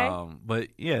 Okay. But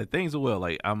yeah, things are well.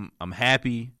 Like I'm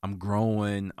happy. I'm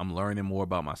growing. I'm learning more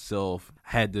about myself.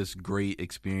 Had this great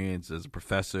experience as a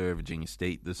professor at Virginia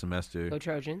State this semester. Go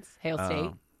Trojans. Hail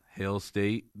State. Hail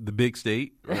State, the big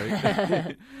state,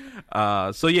 right?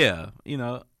 So yeah,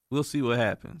 we'll see what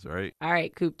happens, right? All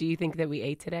right, Coop, do you think that we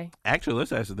ate today? Actually,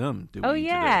 let's ask them. Did we Oh, eat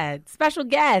yeah. today? Special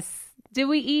guests. Did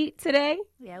we eat today?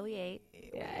 Yeah, we ate.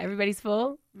 Yeah, everybody's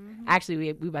full?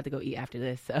 Actually, we about to go eat after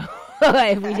this, so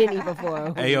if we didn't eat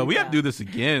before. Hey, yo, we have to do this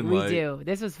again. We like, do.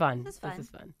 This was fun. This was fun. This was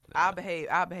fun. I'll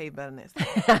behave better than this.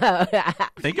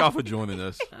 Thank y'all for joining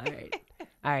us. All right.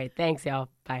 All right. Thanks, y'all.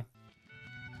 Bye.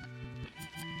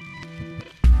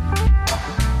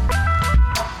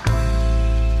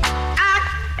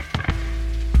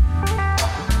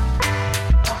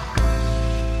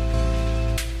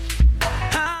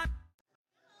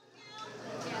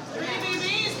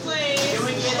 Can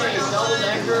we get a double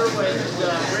decker with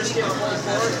brisket and pulled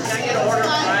pork? Can I get an order of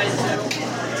fries too?